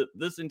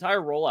 This entire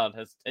rollout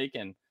has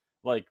taken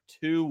like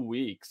 2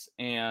 weeks,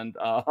 and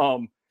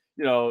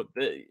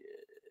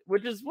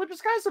which is kind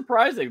of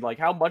surprising, like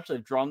how much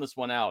they've drawn this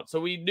one out. So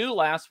we knew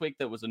last week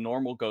that was a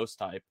normal ghost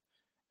type,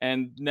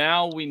 and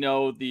now we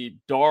know the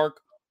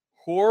dark,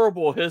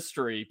 horrible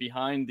history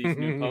behind these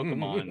new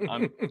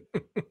Pokemon.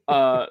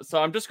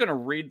 So I'm just gonna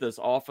read this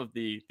off of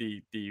the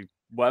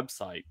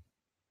website.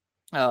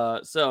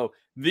 So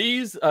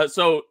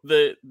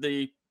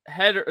the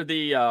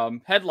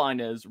headline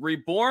is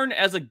reborn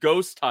as a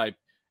ghost type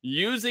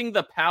using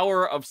the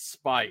power of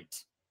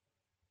spite.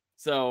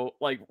 So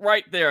like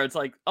right there, it's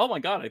like, oh my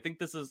god, I think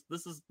this is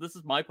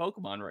my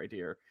Pokemon right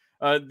here.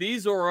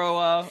 These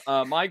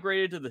Zorua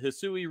migrated to the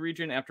Hisui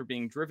region after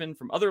being driven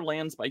from other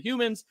lands by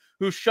humans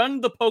who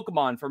shunned the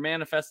Pokemon for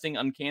manifesting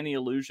uncanny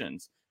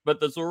illusions. But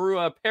the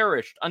Zorua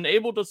perished,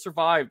 unable to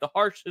survive the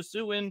harsh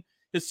Hisuian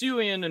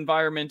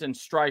environment and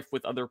strife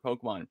with other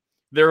Pokemon.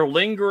 Their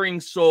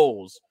lingering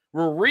souls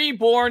were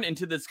reborn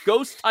into this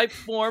ghost-type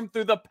form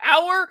through the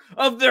power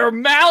of their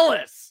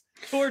malice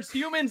towards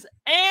humans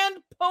and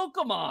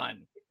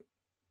Pokemon.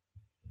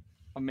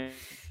 Amazing.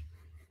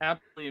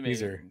 Absolutely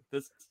amazing.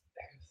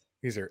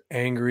 These are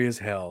angry as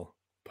hell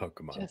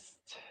Pokemon.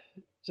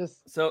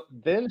 Just so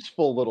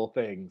vengeful little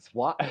things.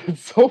 Why?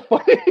 It's so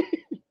funny.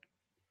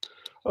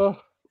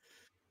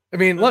 I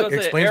mean, look, it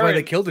explains why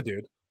they killed a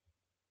dude.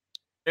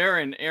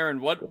 Aaron,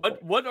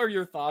 what are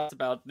your thoughts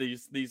about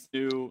these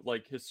new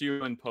like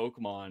Hisuian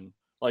Pokemon?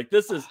 Like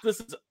this is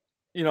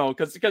you know,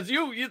 because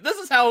you this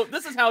is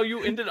how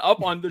you ended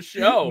up on the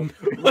show.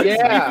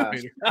 Yeah,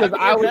 because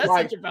I was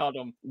like about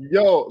them.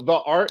 Yo,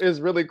 the art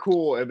is really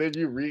cool, and then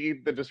you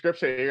read the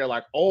description, and you're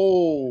like,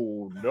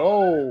 oh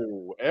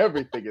no,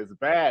 everything is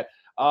bad.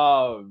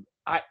 So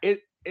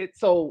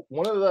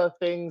one of the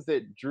things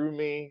that drew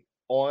me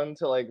on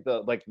to like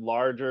the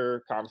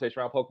larger conversation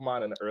around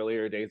Pokemon in the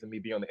earlier days of me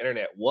being on the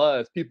internet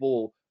was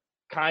people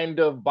kind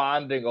of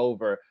bonding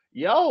over,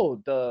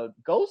 yo, the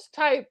ghost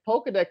type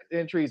Pokedex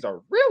entries are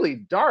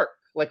really dark.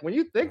 Like when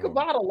you think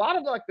about a lot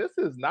of like, this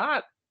is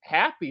not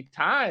happy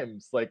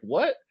times. Like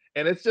what?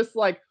 And it's just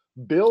like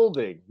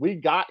building. We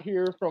got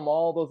here from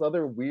all those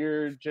other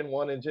weird Gen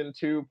 1 and Gen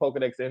 2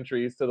 Pokedex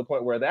entries to the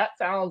point where that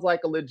sounds like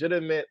a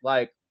legitimate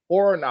like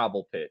horror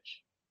novel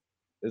pitch.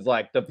 Is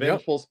like the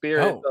vengeful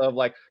spirit of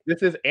like,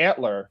 this is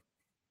Antler,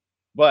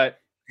 but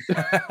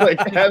like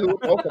has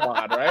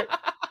Pokemon, right?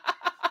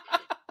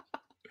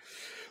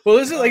 Well,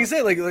 this is like I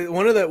said, like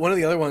one of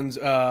the other ones,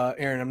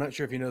 Aaron. I'm not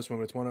sure if you know this one,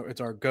 but it's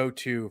our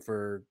go-to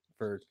for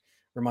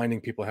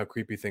reminding people how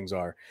creepy things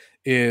are.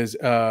 Is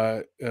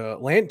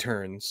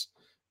lanterns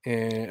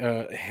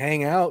and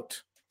hang out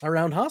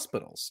around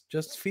hospitals,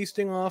 just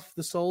feasting off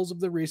the souls of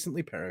the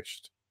recently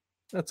perished.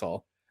 That's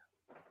all.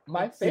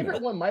 My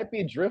favorite one might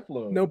be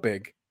Drifloon. No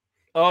big.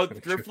 Oh,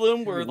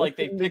 Drifloon, where like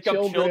they pick up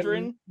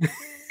children.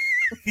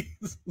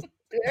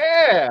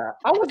 Yeah,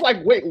 I was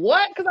like, wait,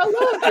 what? Because I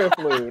love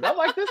Drifloon. I'm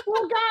like, this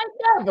little guy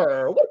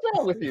never. What's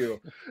wrong with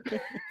you?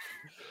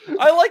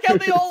 I like how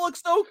they all look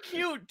so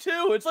cute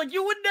too. It's like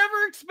you would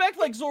never expect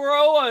like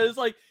Zorua is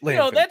like, you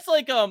know, that's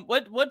like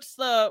what's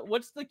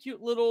the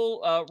cute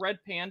little red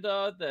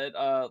panda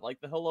that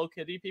like the Hello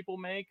Kitty people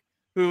make,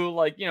 who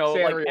like, you know,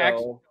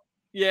 Sanrio.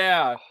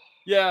 Yeah,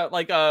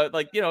 like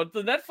you know,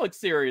 the Netflix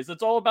series.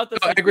 It's all about this.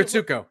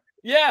 Agretsuko.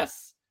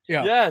 Yes.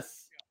 Yeah.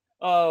 Yes.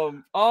 Oh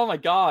my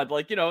god,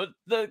 like, you know,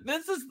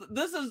 this is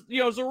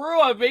you know,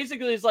 Zorua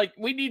basically is like,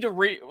 we need to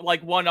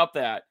one up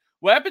that.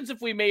 What happens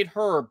if we made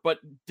her but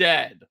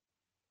dead?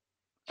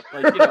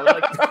 Like, you know,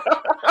 like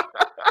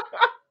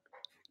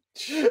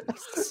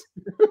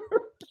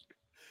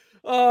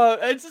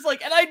it's just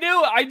like, and I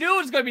knew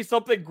it was gonna be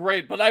something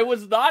great, but I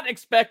was not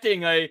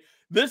expecting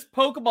this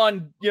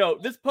Pokemon, you know,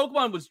 this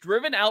Pokemon was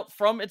driven out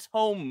from its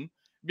home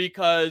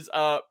because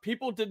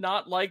people did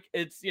not like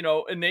its, you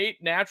know,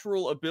 innate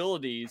natural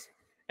abilities.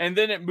 And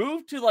then it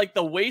moved to like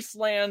the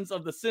wastelands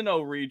of the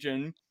Sinnoh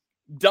region,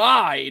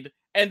 died,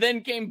 and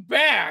then came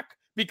back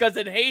because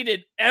it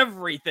hated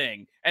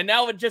everything. And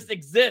now it just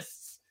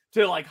exists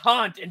to like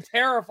haunt and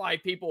terrify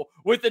people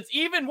with its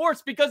even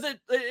worse, because it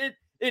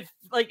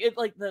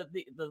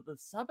the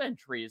sub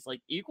entry is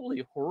like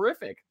equally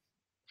horrific.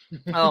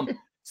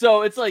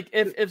 So it's like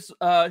if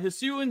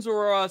Hisuian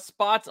Zorua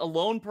spots a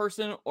lone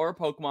person or a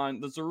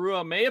Pokemon, the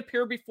Zorua may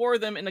appear before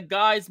them in a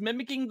guise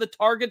mimicking the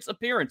target's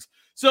appearance.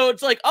 So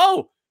it's like,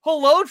 oh,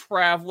 hello,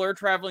 traveler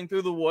traveling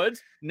through the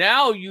woods.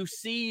 Now you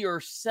see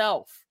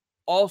yourself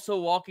also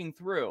walking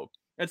through.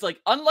 It's like,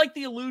 unlike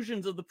the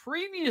illusions of the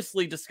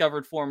previously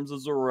discovered forms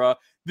of Zorua,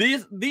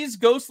 these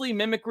ghostly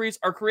mimicries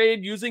are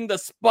created using the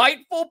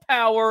spiteful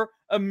power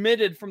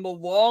emitted from the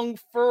long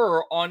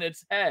fur on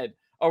its head,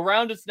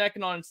 around its neck,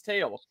 and on its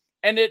tail.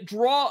 And it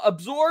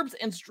absorbs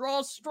and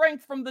draws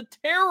strength from the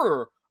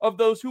terror of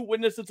those who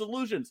witness its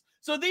illusions.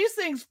 So these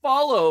things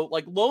follow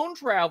like lone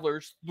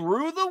travelers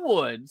through the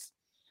woods,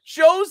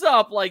 shows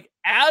up like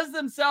as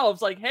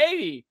themselves, like,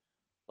 hey,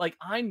 like,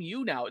 I'm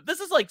you now. This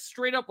is like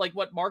straight up like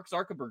what Mark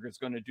Zuckerberg is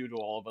going to do to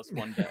all of us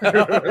one day.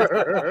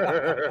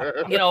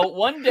 You know,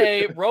 one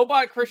day,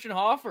 robot Christian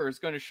Hoffer is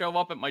going to show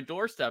up at my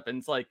doorstep, and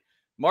it's like,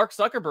 Mark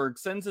Zuckerberg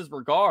sends his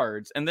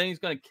regards, and then he's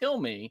going to kill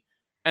me.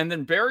 and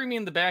then bury me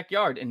in the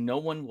backyard, and no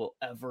one will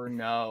ever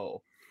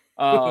know.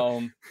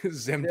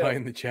 Zenpai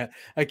in the chat.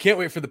 I can't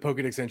wait for the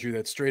Pokedex entry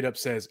that straight up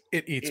says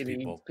it eats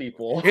people.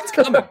 It's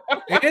coming.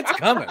 It's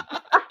coming.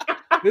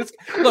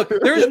 Look,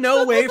 there's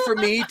no way for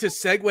me to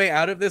segue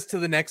out of this to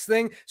the next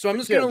thing, so I'm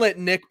just gonna let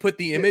Nick put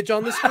the image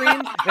on the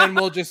screen, and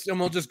we'll just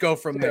go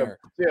from there.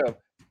 Yeah.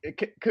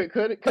 Could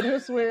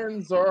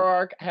Hisuian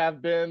Zoroark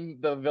have been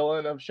the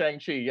villain of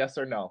Shang-Chi? Yes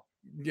or no?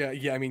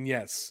 Yeah. I mean,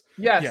 yes.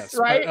 Yes.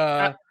 Right.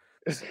 But,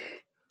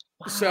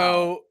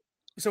 wow.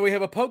 So we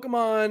have a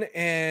Pokemon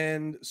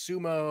and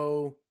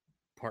sumo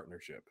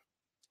partnership.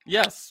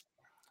 Yes,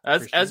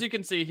 as you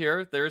can see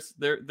here, there is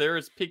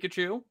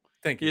Pikachu.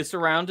 Thank you. He is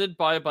surrounded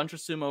by a bunch of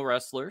sumo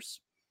wrestlers.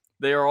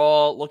 They are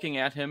all looking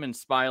at him and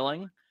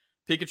smiling.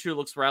 Pikachu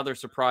looks rather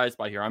surprised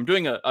by here. I'm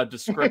doing a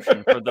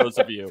description for those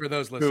of you for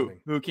those listening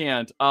who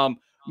can't. No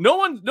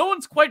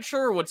one's quite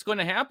sure what's going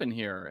to happen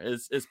here.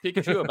 Is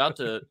Pikachu about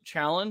to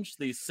challenge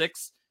these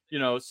 6?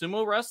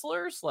 Sumo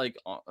wrestlers like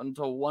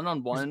into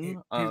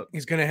one-on-one.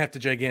 He's gonna have to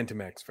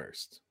Gigantamax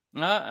first.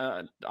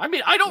 I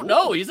mean, I don't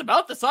know. He's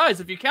about the size.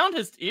 If you count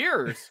his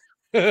ears,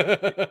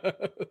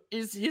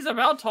 he's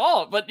about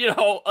tall. But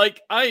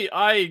like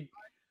I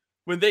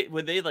when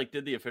they like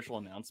did the official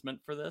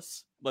announcement for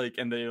this, like,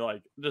 and they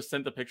like just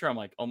sent the picture, I'm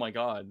like, oh my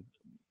god,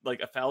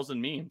 like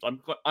 1,000 memes.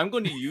 I'm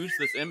going to use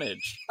this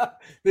image.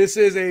 This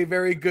is a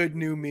very good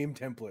new meme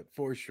template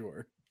for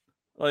sure.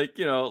 Like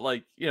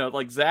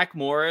Zach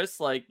Morris,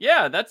 like,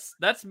 yeah, that's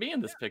me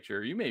in this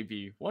picture. You may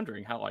be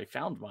wondering how I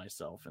found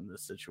myself in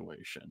this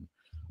situation.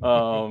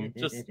 Yeah.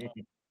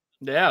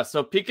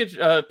 So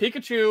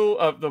Pikachu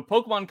of the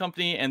Pokemon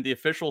Company and the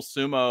official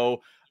sumo,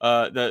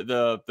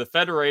 the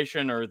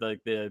federation, or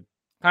the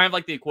kind of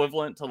like the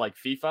equivalent to like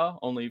FIFA,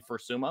 only for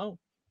sumo,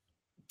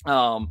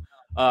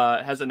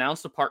 has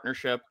announced a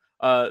partnership.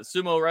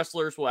 Sumo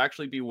wrestlers will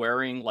actually be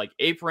wearing like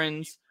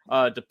aprons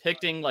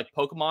depicting like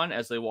Pokemon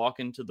as they walk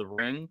into the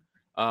ring.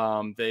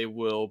 They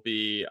will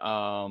be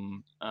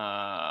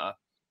I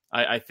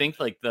think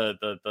like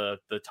the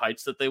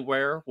tights that they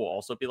wear will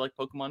also be like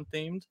Pokemon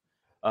themed.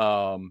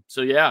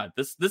 So yeah,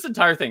 this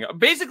entire thing,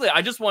 basically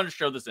I just wanted to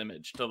show this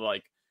image to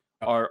like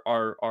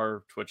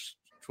our Twitch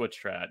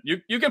chat.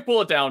 You can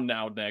pull it down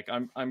now, Nick.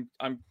 I'm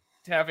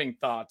having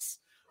thoughts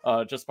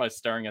just by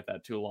staring at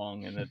that too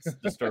long, and it's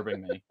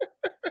disturbing me.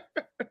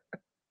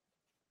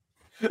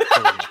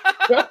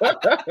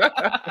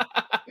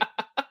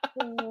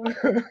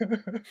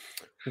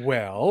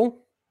 Well,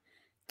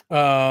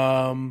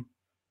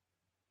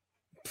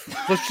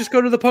 let's just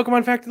go to the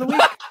Pokemon fact of the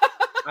week.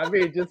 I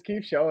mean, just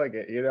keep showing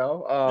it,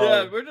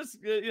 Yeah, we're just,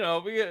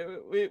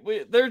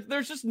 we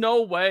there's just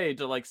no way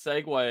to like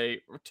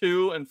segue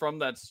to and from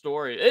that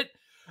story.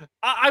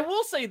 I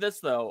will say this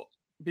though,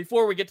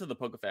 before we get to the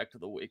Pokefact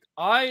of the week,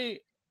 I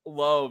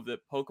love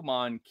that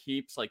Pokemon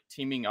keeps like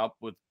teaming up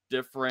with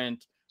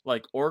different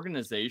like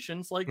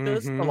organizations like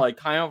this to like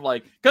kind of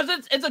like, because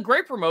it's a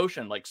great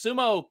promotion. Like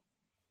sumo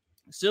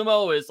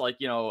is like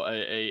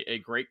a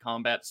great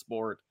combat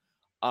sport,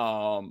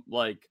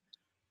 like,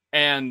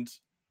 and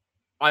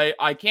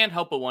I can't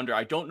help but wonder.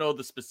 I don't know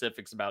the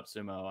specifics about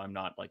sumo. I'm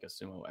not like a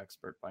sumo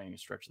expert by any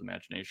stretch of the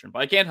imagination,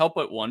 but I can't help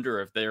but wonder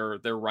if they're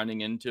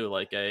running into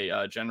like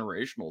a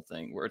generational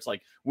thing where it's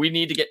like we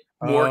need to get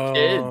more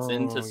kids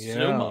into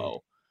sumo.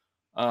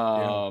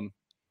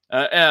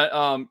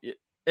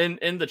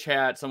 In the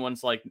chat,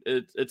 someone's like,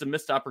 it's a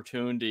missed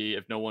opportunity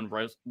if no one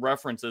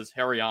references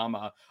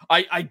Hariyama.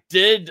 I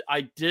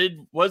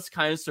was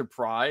kind of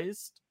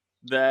surprised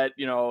that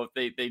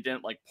they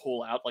didn't like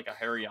pull out like a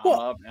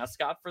Hariyama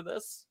mascot for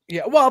this.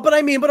 Yeah, well, but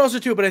I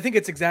think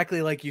it's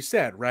exactly like you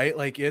said, right?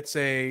 Like it's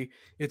a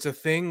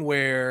thing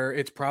where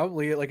it's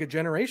probably like a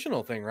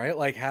generational thing, right?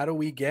 Like how do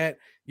we get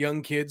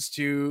young kids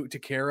to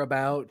care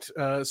about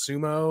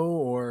sumo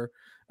or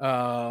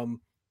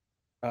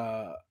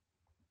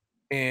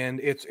and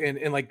it's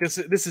and like this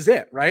is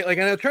it, right? Like,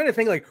 and I'm trying to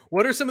think like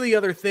what are some of the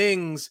other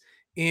things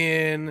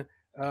in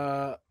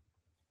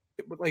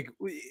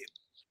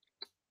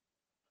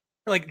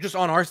like just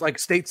on our like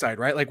stateside,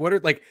 right? Like what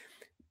are like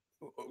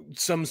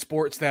some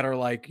sports that are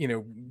like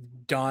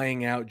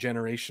dying out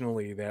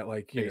generationally that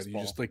like you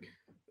just like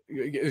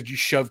you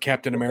shove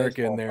Captain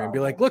America in there and be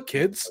like, look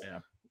kids,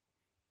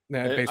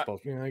 baseball.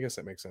 I guess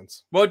that makes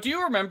sense. Well, do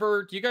you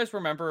guys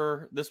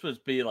remember this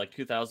would be like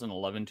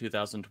 2011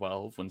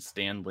 2012 when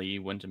Stan Lee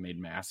went and made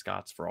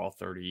mascots for all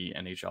 30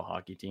 NHL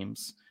hockey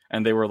teams,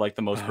 and they were like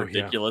the most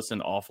ridiculous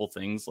and awful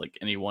things like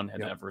anyone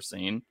had ever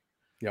seen.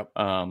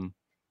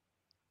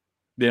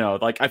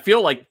 Like I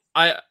feel like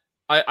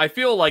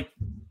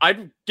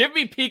I'd give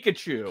me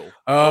Pikachu.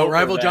 Oh,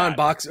 Rival John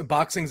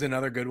boxing's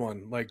another good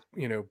one. Like,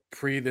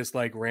 pre this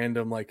like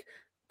random like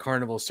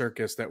carnival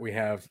circus that we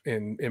have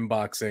in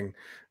boxing.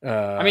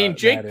 I mean,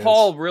 Jake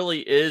Paul really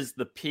is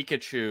the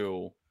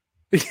Pikachu.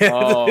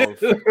 Yeah,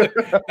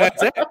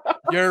 that's it.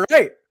 You're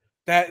right.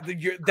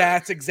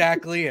 That's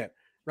exactly it,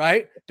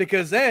 right?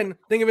 Because then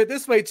think of it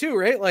this way too,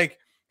 right? Like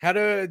how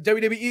to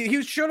WWE.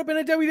 He showed up in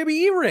a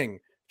WWE ring,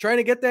 trying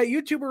to get that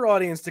YouTuber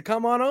audience to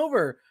come on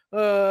over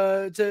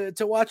to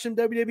watch in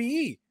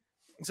WWE.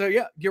 So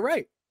yeah, you're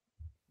right.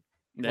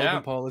 Yeah.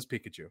 Logan Paul is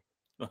Pikachu.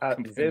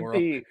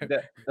 Zippy,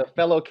 the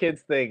fellow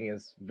kids thing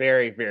is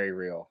very, very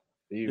real.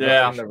 You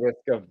run the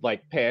risk of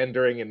like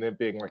pandering and then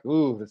being like,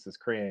 "Ooh, this is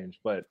cringe."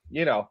 But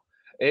you know,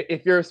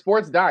 if you're a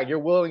sports guy, you're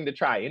willing to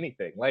try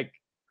anything. Like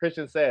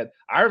Christian said,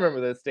 I remember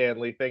the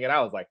Stan Lee thing, and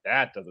I was like,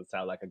 "That doesn't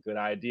sound like a good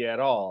idea at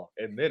all."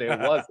 And then it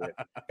wasn't.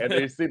 And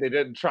they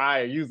didn't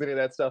try or use any of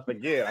that stuff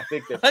again. I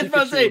think that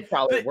Pikachu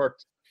probably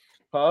worked.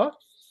 Huh?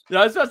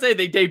 I was about to say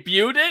they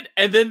debuted it,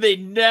 and then they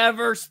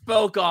never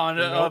spoke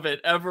of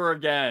it ever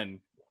again.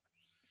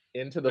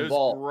 Into the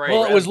vault.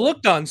 Well, it was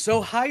looked on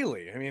so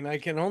highly. I mean, I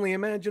can only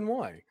imagine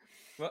why.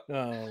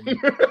 All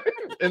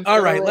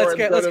right, let's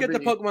get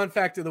the Pokemon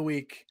fact of the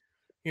week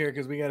here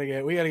because we gotta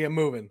get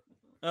moving.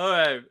 All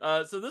right.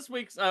 So this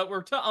week's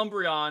we're to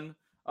Umbreon.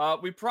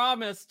 We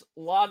promised a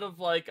lot of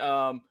like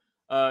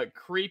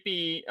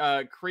creepy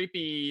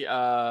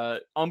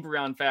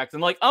Umbreon facts,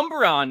 and like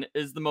Umbreon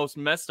is the most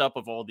messed up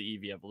of all the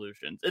Eevee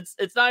evolutions.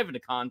 It's not even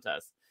a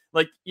contest.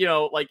 Like, you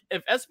know, like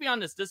if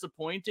Espeon is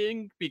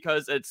disappointing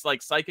because its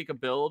like psychic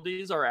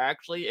abilities are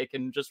actually it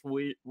can just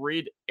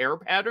read air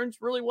patterns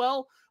really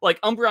well, like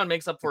Umbreon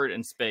makes up for it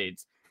in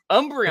spades.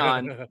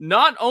 Umbreon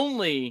not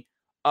only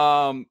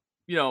you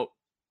know,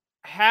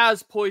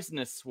 has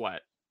poisonous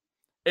sweat,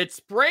 it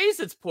sprays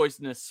its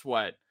poisonous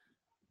sweat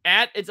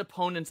at its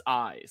opponent's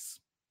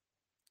eyes.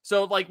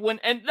 So like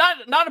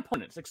not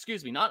opponents,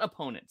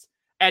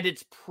 at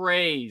its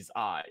prey's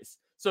eyes.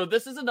 So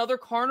this is another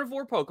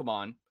carnivore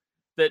Pokemon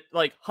that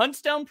like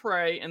hunts down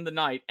prey in the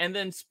night and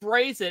then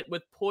sprays it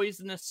with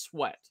poisonous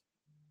sweat.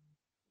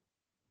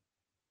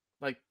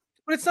 Like,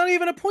 but it's not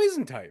even a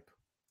poison type.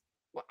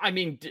 I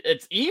mean,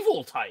 it's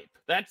evil type.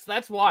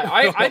 That's why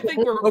I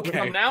think we're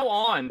from now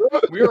on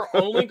we are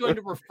only going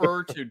to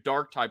refer to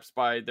dark types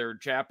by their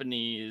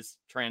Japanese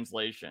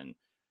translation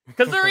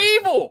because they're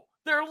evil.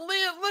 They're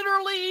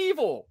literally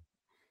evil.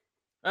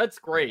 That's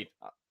great.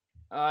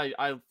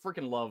 I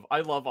love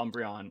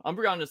Umbreon.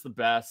 Umbreon is the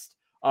best.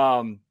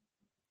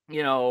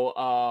 You know,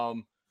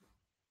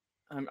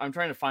 I'm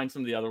trying to find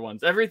some of the other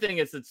ones. Everything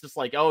it's just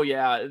like, oh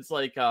yeah, it's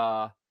like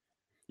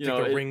you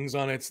know, the rings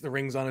on its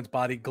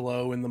body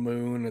glow in the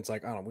moon. It's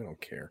like, we don't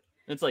care.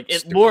 It's like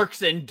it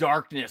lurks in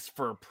darkness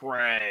for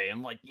prey.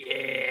 I'm like,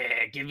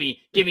 yeah, give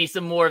me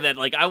some more of that.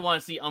 Like I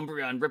want to see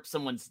Umbreon rip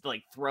someone's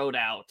like throat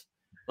out.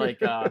 Like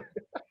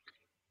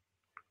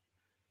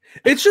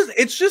it's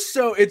just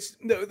so it's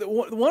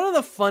one of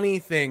the funny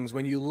things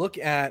when you look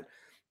at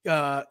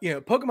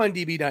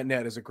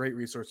PokemonDB.net is a great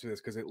resource for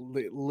this because it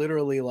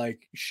literally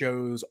like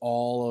shows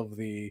all of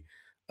the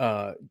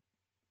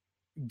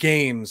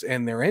games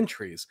and their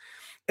entries,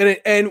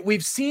 and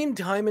we've seen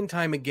time and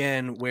time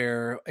again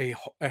where a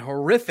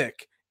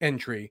horrific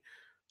entry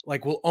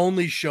like will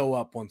only show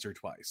up once or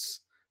twice.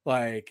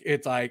 Like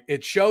it's like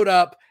it showed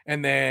up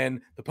and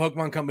then the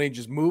Pokemon company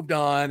just moved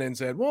on and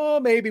said, well,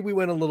 maybe we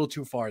went a little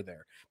too far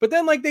there. But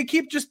then like they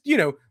keep just,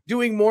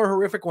 doing more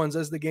horrific ones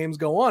as the games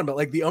go on. But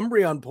like the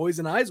Umbreon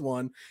Poison Eyes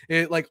one,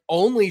 it like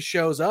only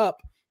shows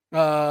up.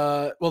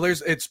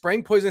 It's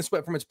spraying poison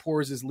sweat from its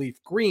pores is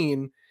leaf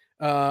green.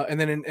 And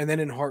then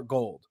in Heart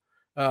Gold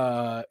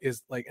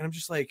is like, and I'm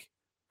just like,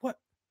 what?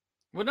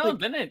 Well, no,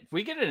 then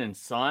we get it in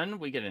Sun.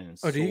 We get it in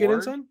Sword. Oh, do you get it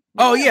in Sun?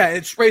 Yeah. Oh, yeah.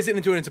 It sprays it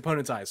into its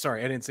opponent's eyes.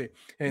 Sorry, I didn't see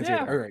it.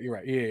 All right, you're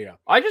right. Yeah.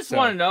 I just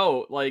want to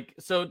know, like,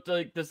 so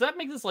like, does that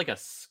make this like a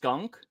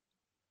skunk?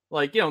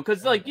 Like,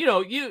 because like,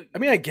 I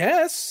mean, I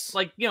guess.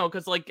 Like,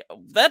 because like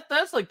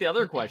that's like the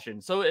other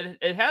question. So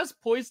it has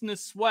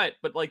poisonous sweat,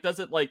 but like, does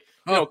it like,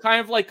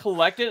 kind of like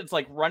collect it? It's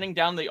like running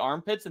down the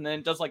armpits and then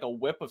it does like a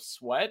whip of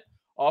sweat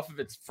off of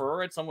its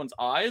fur at someone's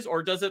eyes?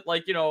 Or does it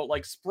like,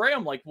 like spray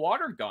them like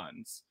water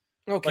guns?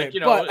 Okay,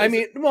 like, but I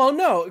mean, well,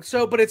 no.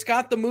 So, but it's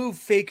got the move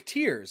Fake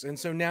Tears, and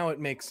so now it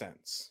makes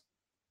sense.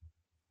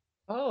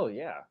 Oh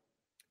yeah.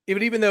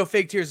 Even though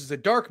Fake Tears is a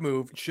dark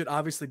move, it should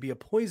obviously be a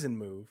poison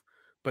move,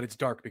 but it's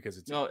dark because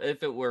it's no.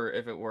 If it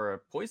were a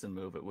poison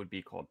move, it would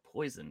be called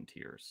Poison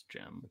Tears,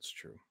 Jim. That's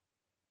true.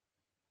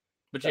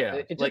 But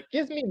yeah, it just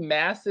gives me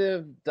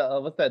massive.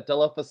 What's that?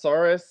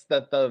 Dilophosaurus,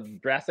 that the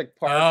Jurassic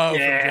Park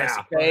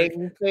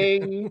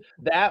thing.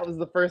 That was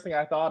the first thing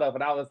I thought of,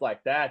 and I was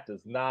like, that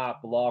does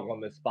not belong on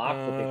this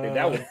box looking thing.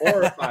 That would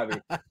horrify me.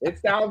 It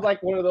sounds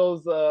like one of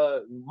those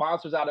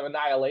monsters out of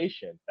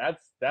Annihilation.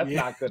 That's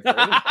not good for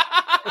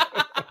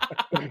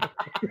anything.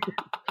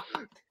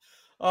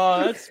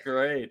 Oh, that's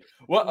great.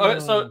 Well,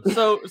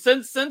 so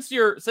since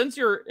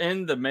you're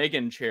in the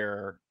Megan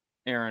chair,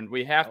 Aaron,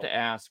 we have to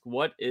ask,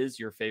 what is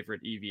your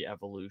favorite Eevee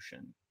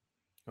evolution?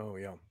 Oh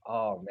yeah.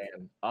 Oh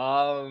man.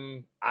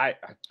 I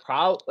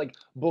probably like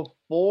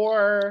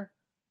before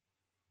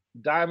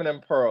Diamond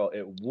and Pearl,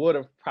 it would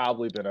have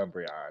probably been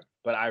Umbreon,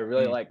 but I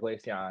really like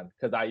Glaceon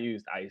because I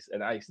used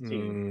an Ice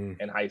team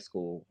in high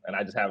school, and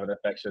I just have an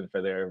affection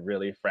for their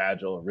really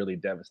fragile, really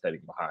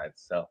devastating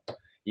behinds. So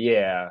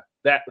yeah,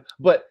 that.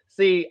 But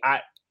see,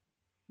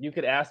 you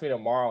could ask me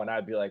tomorrow and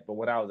I'd be like, but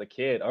when I was a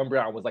kid,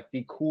 Umbreon was like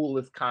the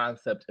coolest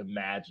concept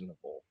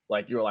imaginable.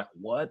 Like you're like,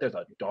 what? There's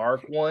a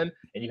dark one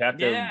and you have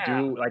to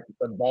do like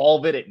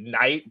evolve it at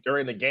night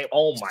during the game.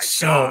 Oh my God.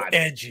 So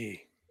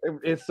edgy.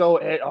 It's so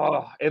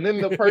and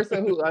then the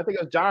person who I think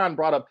it was John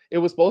brought up, it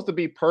was supposed to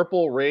be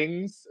purple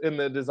rings in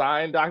the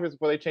design documents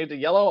before they changed to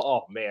yellow.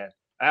 Oh man,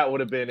 that would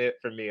have been it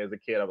for me as a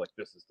kid. I'm like,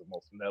 this is the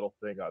most metal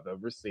thing I've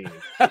ever seen.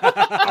 I'm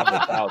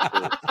about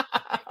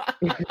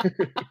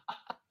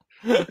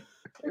this.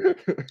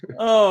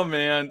 Oh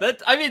man,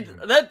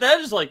 that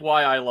is like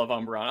why I love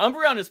Umbreon.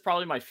 Umbreon is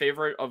probably my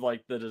favorite of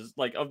like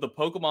of the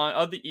Pokemon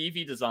of the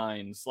Eevee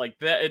designs. Like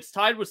that, it's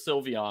tied with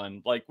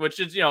Sylveon, like which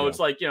is it's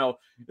like there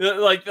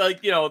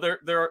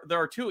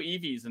are two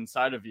Eevees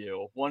inside of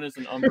you. One is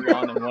an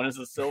Umbreon and one is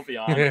a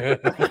Sylveon.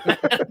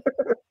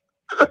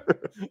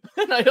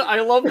 And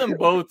I love them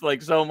both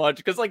like so much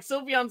because like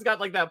Sylveon's got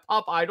like that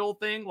pop idol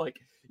thing, like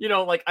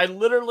like I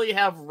literally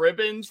have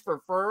ribbons for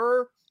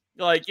fur.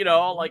 Like,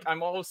 like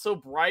I'm always so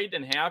bright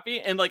and happy.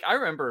 And like, I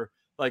remember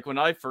like when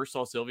I first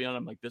saw Sylveon,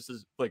 I'm like, this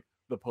is like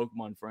the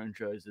Pokemon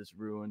franchise is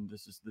ruined.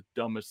 This is the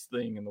dumbest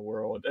thing in the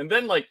world. And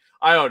then like,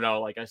 I don't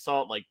know, like I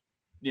saw it like,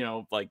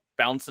 like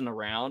bouncing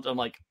around. I'm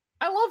like,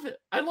 I love it.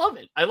 I love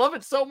it. I love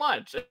it so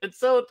much. It's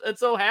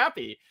so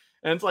happy.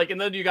 And it's like, and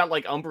then you got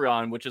like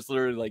Umbreon, which is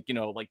literally like,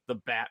 like the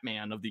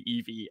Batman of the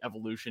Eevee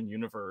evolution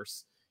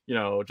universe,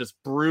 just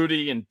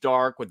broody and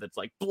dark with its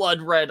like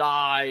blood red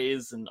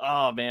eyes. And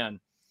oh man.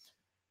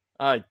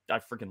 I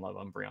freaking love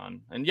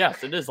Umbreon. And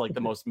yes, it is like the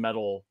most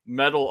metal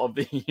of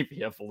the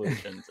Eevee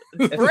evolutions.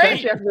 It's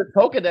great. After the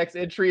Pokedex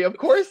entry, of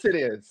course it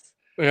is.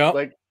 Yeah.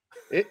 Like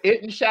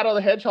it and Shadow the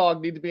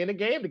Hedgehog need to be in a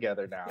game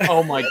together now.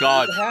 Oh my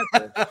God.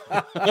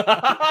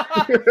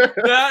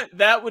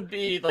 that would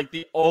be like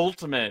the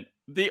ultimate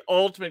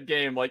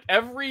game. Like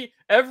every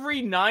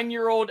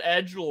 9-year-old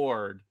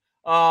edgelord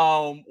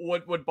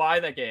would buy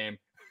that game.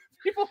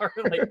 People are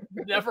like,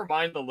 never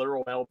mind the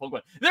literal metal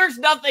Pokemon. There's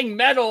nothing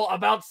metal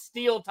about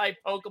steel type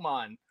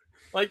Pokemon.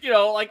 Like,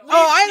 like.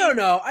 I don't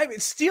know. I mean,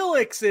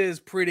 Steelix is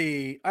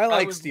pretty. I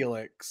like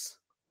Steelix.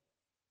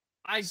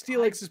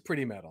 Steelix is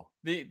pretty metal.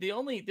 The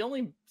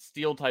only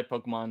steel type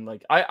Pokemon,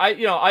 like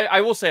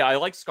I will say I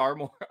like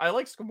Skarmory. I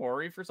like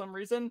Skarmory for some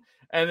reason,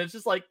 and it's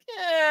just like,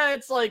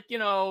 it's like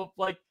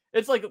like.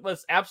 It's like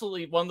it's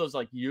absolutely one of those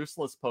like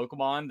useless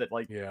Pokemon that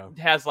like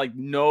has like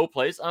no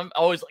place. I'm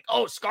always like,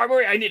 oh,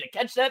 Skarmory, I need to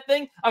catch that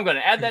thing. I'm going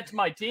to add that to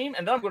my team,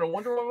 and then I'm going to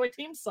wonder why my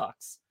team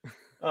sucks.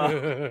 All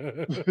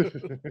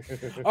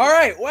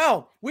right,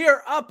 well, we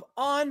are up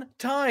on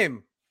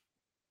time.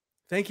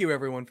 Thank you,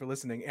 everyone, for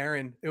listening.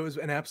 Aaron, it was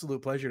an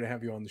absolute pleasure to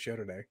have you on the show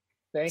today.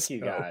 Thank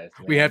you, guys.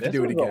 Man. We have to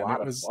do it again.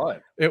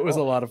 It was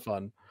a lot of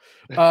fun.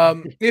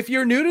 If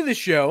you're new to the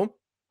show,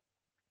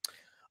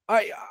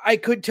 I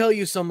could tell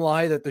you some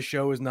lie that the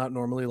show is not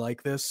normally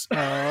like this,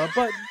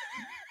 but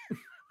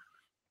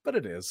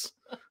it is.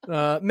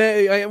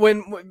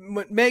 When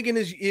Megan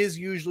is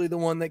usually the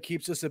one that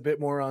keeps us a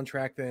bit more on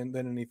track than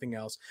anything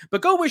else.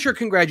 But go wish her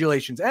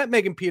congratulations at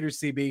Megan Peters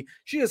CB.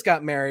 She just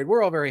got married.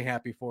 We're all very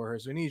happy for her.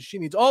 So she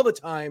needs all the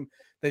time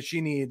that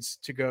she needs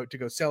to go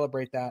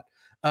celebrate that.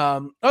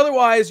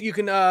 Otherwise, you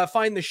can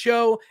find the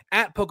show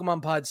at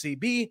Pokemon Pod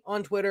CB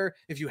on Twitter.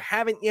 If you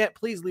haven't yet,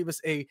 please leave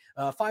us a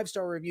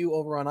 5-star review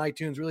over on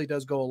iTunes. Really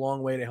does go a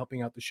long way to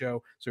helping out the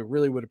show, so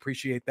really would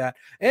appreciate that.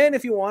 And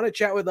if you want to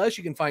chat with us,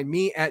 you can find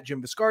me at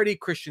Jim Viscardi,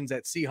 Christian's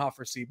at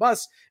Seahoffer C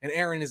Bus, and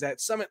Aaron is at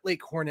Summit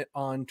Lake Hornet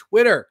on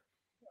Twitter.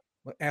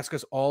 Ask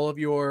us all of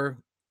your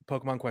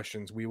Pokemon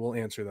questions. We will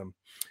answer them.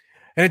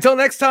 And until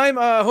next time,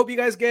 hope you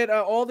guys get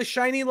all the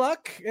shiny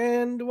luck,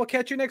 and we'll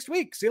catch you next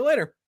week. See you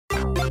later.